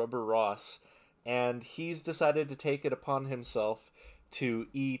like, Rubber Ross, and he's decided to take it upon himself to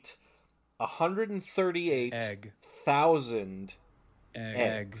eat 138,000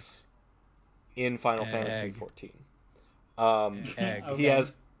 eggs in Final Fantasy XIV. He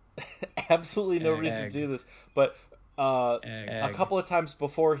has absolutely no reason to do this, but a couple of times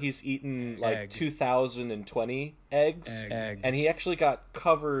before he's eaten 2,020 eggs, and he actually got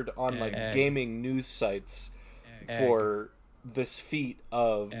covered on gaming news sites for this feat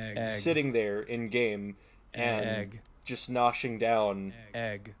of sitting there in game and just noshing down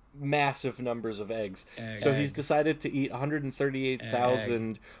massive numbers of eggs. So he's decided to eat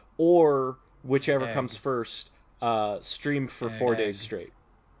 138,000 or whichever comes first, streamed for 4 days straight.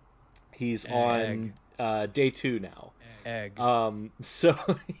 He's on day 2 now. So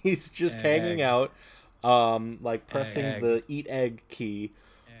he's just hanging out, pressing the eat egg key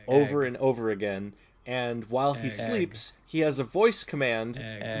over and over again. And while he sleeps, he has a voice command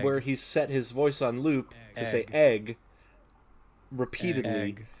where he's set his voice on loop to say egg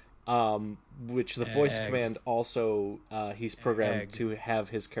repeatedly, which the voice command also he's programmed to have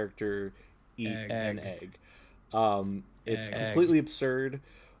his character eat an egg. It's completely absurd.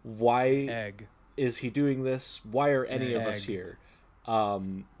 Why is he doing this? Why are any of us here?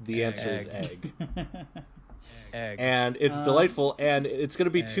 The answer is egg. And it's delightful, and it's going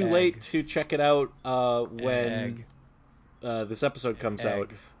to be too late to check it out when this episode comes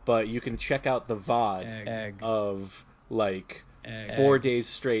out, but you can check out the VOD of 4 days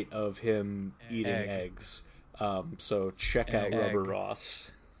straight of him eating eggs. So check out Rubber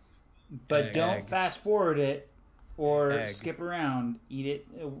Ross. But don't fast forward it or Egg. skip around. Eat it.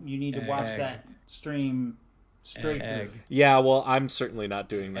 You need to watch Egg. that stream straight Egg. through. Yeah, well, I'm certainly not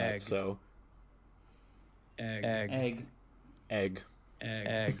doing that, Egg. so. Egg. Egg. Egg.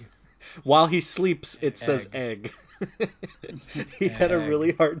 Egg. While he sleeps, it says egg. He had a Egg.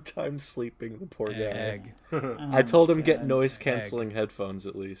 really hard time sleeping, the poor guy. Egg. I told him get God. noise-canceling headphones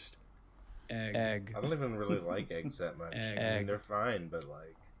at least. Egg. I don't even really like eggs that much. I mean, they're fine, but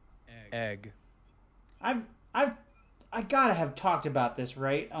like. Egg. I gotta have talked about this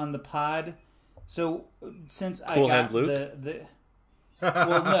right on the pod. So since Cool I got Hand Luke? the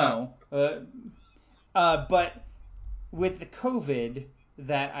well no, but with the COVID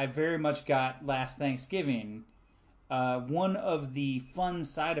that I very much got last Thanksgiving, one of the fun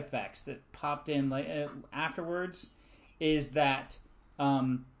side effects that popped in afterwards is that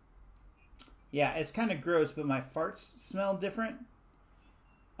it's kind of gross, but my farts smell different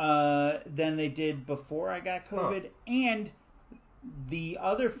than they did before I got COVID. And the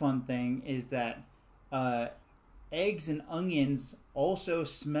other fun thing is that eggs and onions also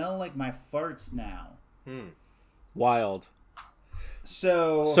smell like my farts now. Wild.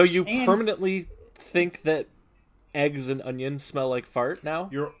 So you permanently think that eggs and onions smell like fart now?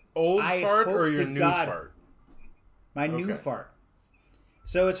 Your old fart or your new fart? My new fart.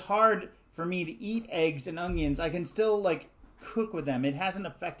 So it's hard for me to eat eggs and onions. I can still cook with them. It hasn't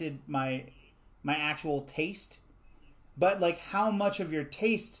affected my actual taste. But how much of your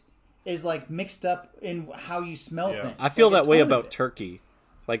taste is mixed up in how you smell things. I feel that way about turkey.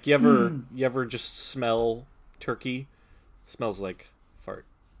 You ever just smell turkey? It smells like fart.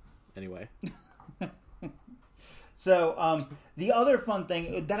 Anyway. So the other fun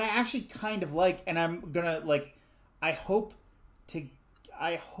thing that I actually kind of like, and I'm gonna I hope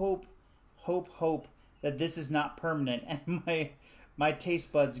that this is not permanent and my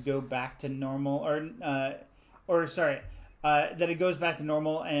taste buds go back to normal, that it goes back to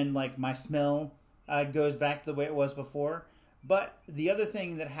normal and my smell goes back to the way it was before. But the other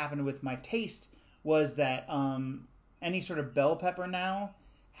thing that happened with my taste was that any sort of bell pepper now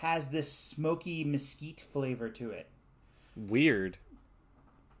has this smoky mesquite flavor to it. Weird.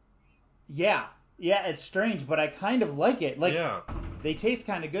 Yeah, it's strange, but I kind of like it. They taste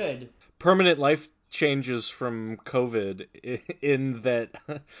kind of good. Permanent life changes from COVID in that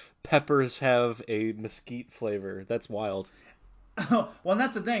peppers have a mesquite flavor. That's wild. Well, and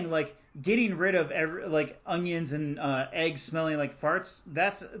that's the thing. Getting rid of onions and eggs smelling like farts,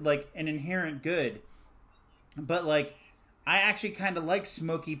 that's an inherent good. But I actually kind of like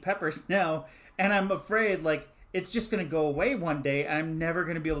smoky peppers now, and I'm afraid it's just gonna go away one day. And I'm never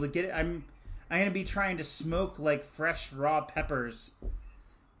gonna be able to get it. I'm gonna be trying to smoke fresh raw peppers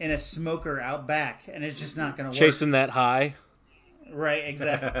in a smoker out back, and it's just not gonna work. Chasing that high. Right,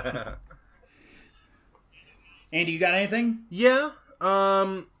 exactly. Andy, you got anything? Yeah.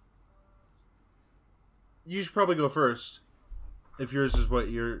 You should probably go first. If yours is what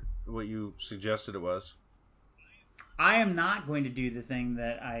you suggested it was. I am not going to do the thing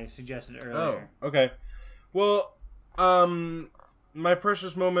that I suggested earlier. Oh, okay. Well, my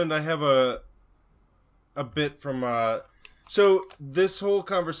precious moment, I have a bit from so this whole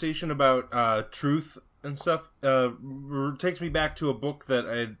conversation about truth and stuff takes me back to a book that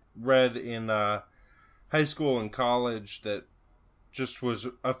I read in high school and college that just was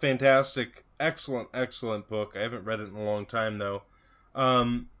a fantastic, excellent book. I haven't read it in a long time though.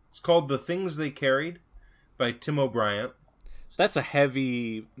 It's called The Things They Carried by Tim O'Brien. That's a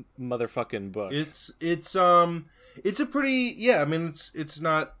heavy motherfucking book. It's a pretty I mean it's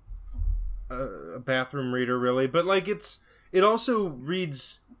not a bathroom reader really, but it also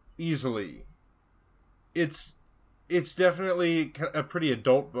reads easily. It's definitely a pretty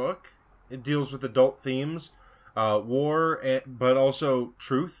adult book. It deals with adult themes, war, but also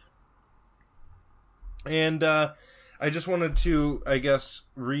truth. And I just wanted to, I guess,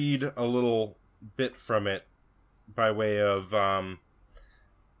 read a little bit from it by way of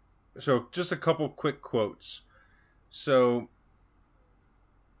so just a couple quick quotes. So,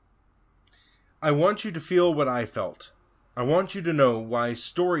 I want you to feel what I felt. I want you to know why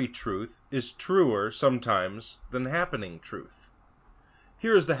story truth is truer sometimes than happening truth.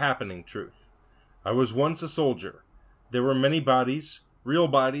 Here is the happening truth. I was once a soldier. There were many bodies, real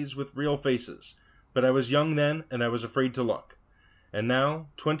bodies with real faces, but I was young then and I was afraid to look. And now,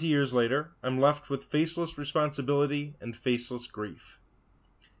 20 years later, I'm left with faceless responsibility and faceless grief.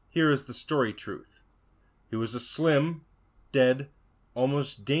 Here is the story truth. He was a slim, dead,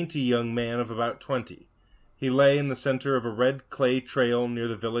 almost dainty young man of about 20. He lay in the center of a red clay trail near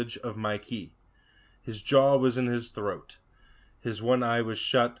the village of Maikee. His jaw was in his throat. His one eye was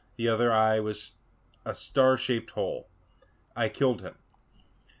shut, the other eye was a star-shaped hole. I killed him.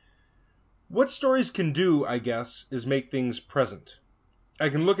 What stories can do, I guess, is make things present. I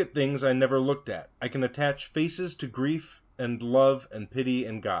can look at things I never looked at. I can attach faces to grief and love and pity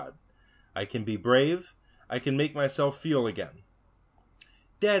and God. I can be brave. I can make myself feel again.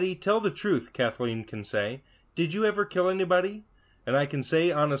 Daddy, tell the truth, Kathleen can say. Did you ever kill anybody? And I can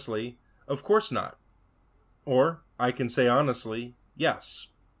say honestly, of course not. Or I can say honestly, yes.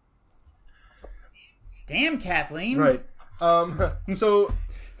 Damn, Kathleen. Right. So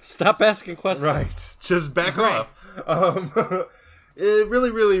stop asking questions. Right. Just back off.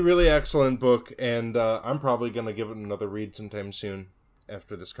 Really, really, really excellent book, and I'm probably going to give it another read sometime soon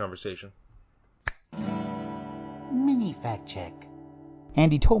after this conversation. Mini fact check.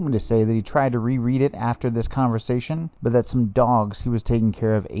 Andy told me to say that he tried to reread it after this conversation, but that some dogs he was taking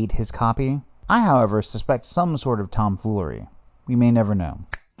care of ate his copy. I, however, suspect some sort of tomfoolery. We may never know.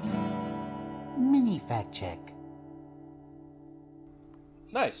 Mini fact check.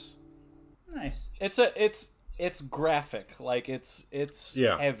 Nice. Nice. It's graphic, like it's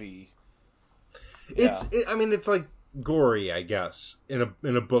Yeah. heavy. It's like gory, I guess, in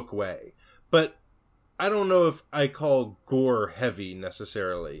a book way, but I don't know if I call gore heavy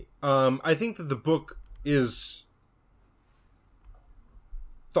necessarily. I think that the book is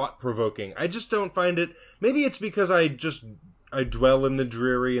thought-provoking. I just don't find it. Maybe it's because I dwell in the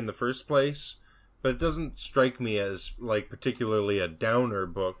dreary in the first place, but it doesn't strike me as like particularly a downer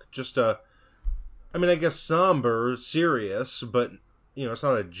book. Just I guess somber, serious, but it's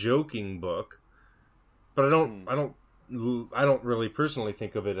not a joking book. But I don't really personally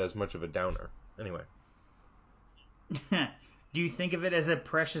think of it as much of a downer. Anyway. Do you think of it as a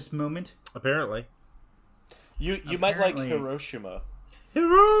precious moment? Apparently. You might like Hiroshima.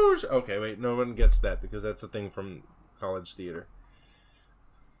 Hiroshima. Okay, wait, no one gets that because that's a thing from college theater.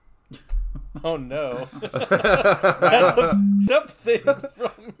 Oh no. That's a dumb thing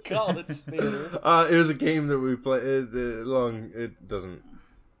from college theater. It was a game that we played. It doesn't.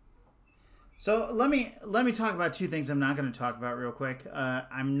 So let me talk about two things I'm not going to talk about real quick.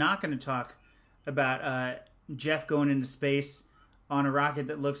 I'm not going to talk about Jeff going into space on a rocket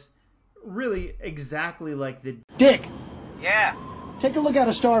that looks really exactly like the Dick! Yeah. Take a look out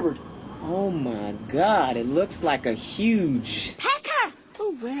of starboard. Oh my God, it looks like a huge... Pecker!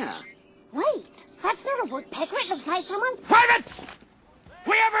 Oh, where? Wait, that's not a woodpecker. It looks like someone's... Privates!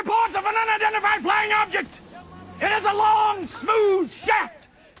 We have reports of an unidentified flying object. It is a long, smooth shaft,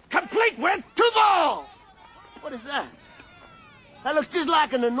 complete with two balls. What is that? That looks just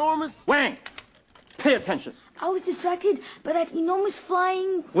like an enormous... Wang, pay attention. I was distracted by that enormous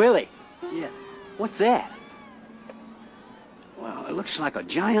flying... Willie. Yeah. What's that? Well, it looks like a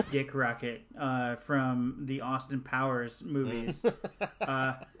giant... Dick Rocket from the Austin Powers movies.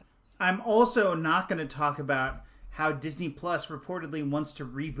 I'm also not going to talk about how Disney Plus reportedly wants to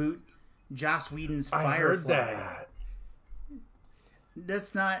reboot Joss Whedon's Firefly. I heard that.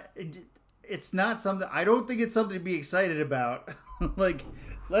 That's not... It's not something... I don't think it's something to be excited about. Like,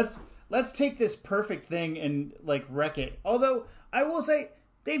 let's take this perfect thing and, like, wreck it. Although, I will say...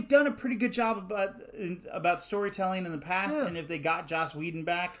 They've done a pretty good job about storytelling in the past, and if they got Joss Whedon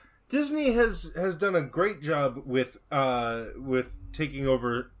back, Disney has done a great job with taking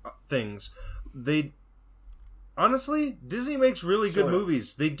over things. Disney makes really good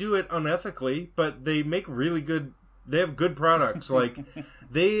movies. They do it unethically, but they make really good. They have good products. Like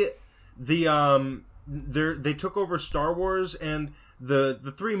they took over Star Wars, and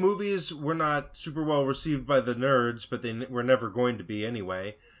the three movies were not super well received by the nerds, but they were never going to be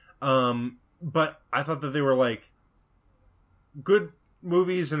anyway. But I thought that they were like good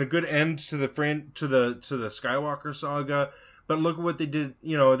movies and a good end to the Skywalker saga. But look at what they did.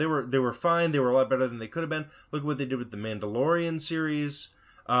 They were fine. They were a lot better than they could have been. Look at what they did with the Mandalorian series.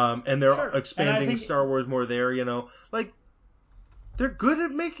 And they're expanding Star Wars more there. Like they're good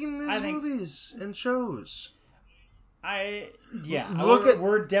at making these movies and shows. We're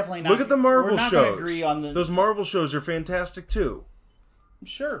definitely not. Look at the Marvel we're not shows. Gonna agree on Those Marvel shows are fantastic too.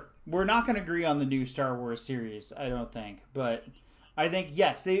 Sure, we're not going to agree on the new Star Wars series, I don't think. But I think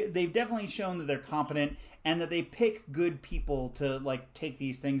yes, they've definitely shown that they're competent and that they pick good people to like take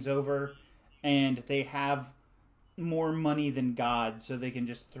these things over, and they have more money than God, so they can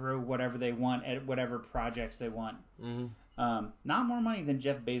just throw whatever they want at whatever projects they want. Mm-hmm. Not more money than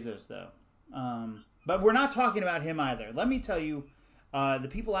Jeff Bezos though. But we're not talking about him either. Let me tell you, the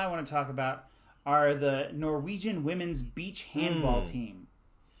people I want to talk about are the Norwegian women's beach handball team.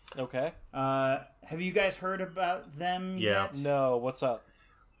 Okay. Have you guys heard about them yet? No, what's up?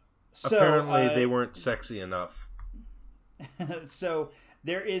 So, apparently they weren't sexy enough. So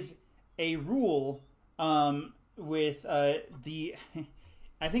there is a rule with the,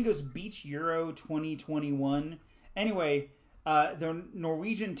 I think it was Beach Euro 2021. Anyway, the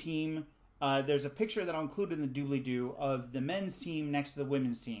Norwegian team, there's a picture that I'll include in the doobly-doo of the men's team next to the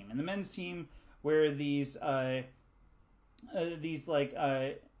women's team. And the men's team wear these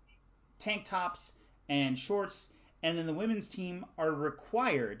tank tops and shorts, and then the women's team are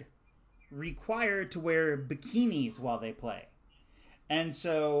required to wear bikinis while they play. And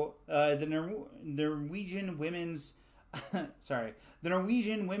so the Norwegian women's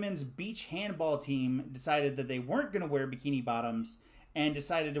beach handball team decided that they weren't going to wear bikini bottoms and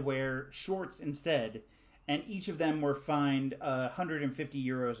decided to wear shorts instead. And each of them were fined 150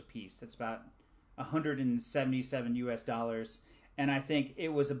 euros apiece. That's about $177. And I think it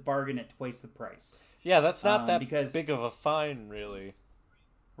was a bargain at twice the price. Yeah, that's not that big of a fine, really.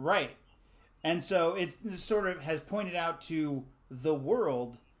 Right. And so it sort of has pointed out to the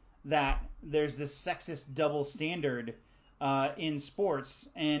world that there's this sexist double standard in sports,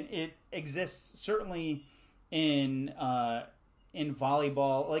 and it exists certainly in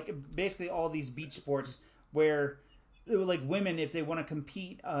volleyball, like basically all these beach sports where like women, if they want to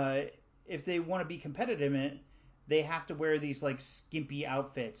compete, if they want to be competitive in it, they have to wear these like skimpy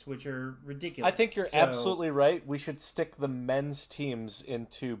outfits, which are ridiculous. I think you're absolutely right. We should stick the men's teams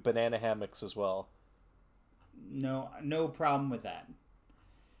into banana hammocks as well. No problem with that.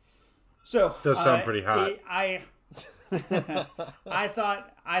 So does sound pretty hot. I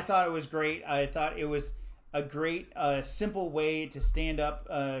thought it was great. I thought it was a great, simple way to stand up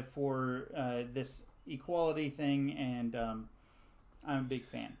for this equality thing, and I'm a big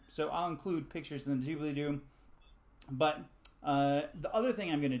fan. So I'll include pictures in the doobly-doo. But the other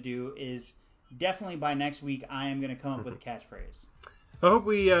thing I'm going to do is definitely by next week I am going to come up with a catchphrase. I hope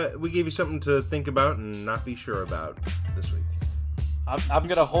we gave you something to think about and not be sure about this week. I'm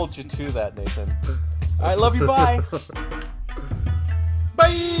going to hold you to that, Nathan. All right, love you, bye.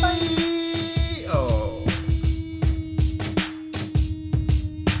 Bye. Oh.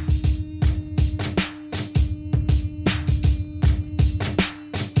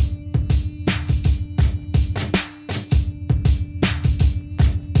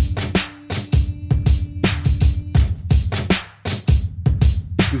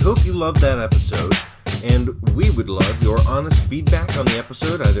 We hope you loved that episode, and we would love your honest feedback on the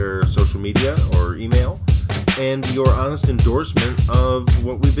episode, either social media or email, and your honest endorsement of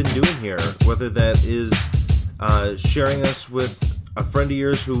what we've been doing here, whether that is sharing us with a friend of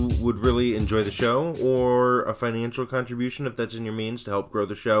yours who would really enjoy the show, or a financial contribution if that's in your means to help grow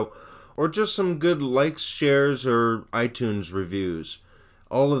the show, or just some good likes, shares, or iTunes reviews.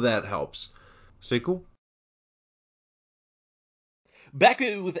 All of that helps. Stay cool. Back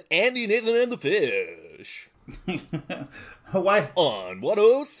with Andy, Nathan, and the Fish. Why? On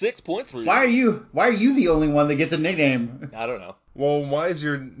 106.3. Why are you the only one that gets a nickname? I don't know. Well, why is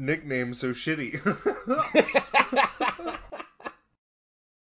your nickname so shitty?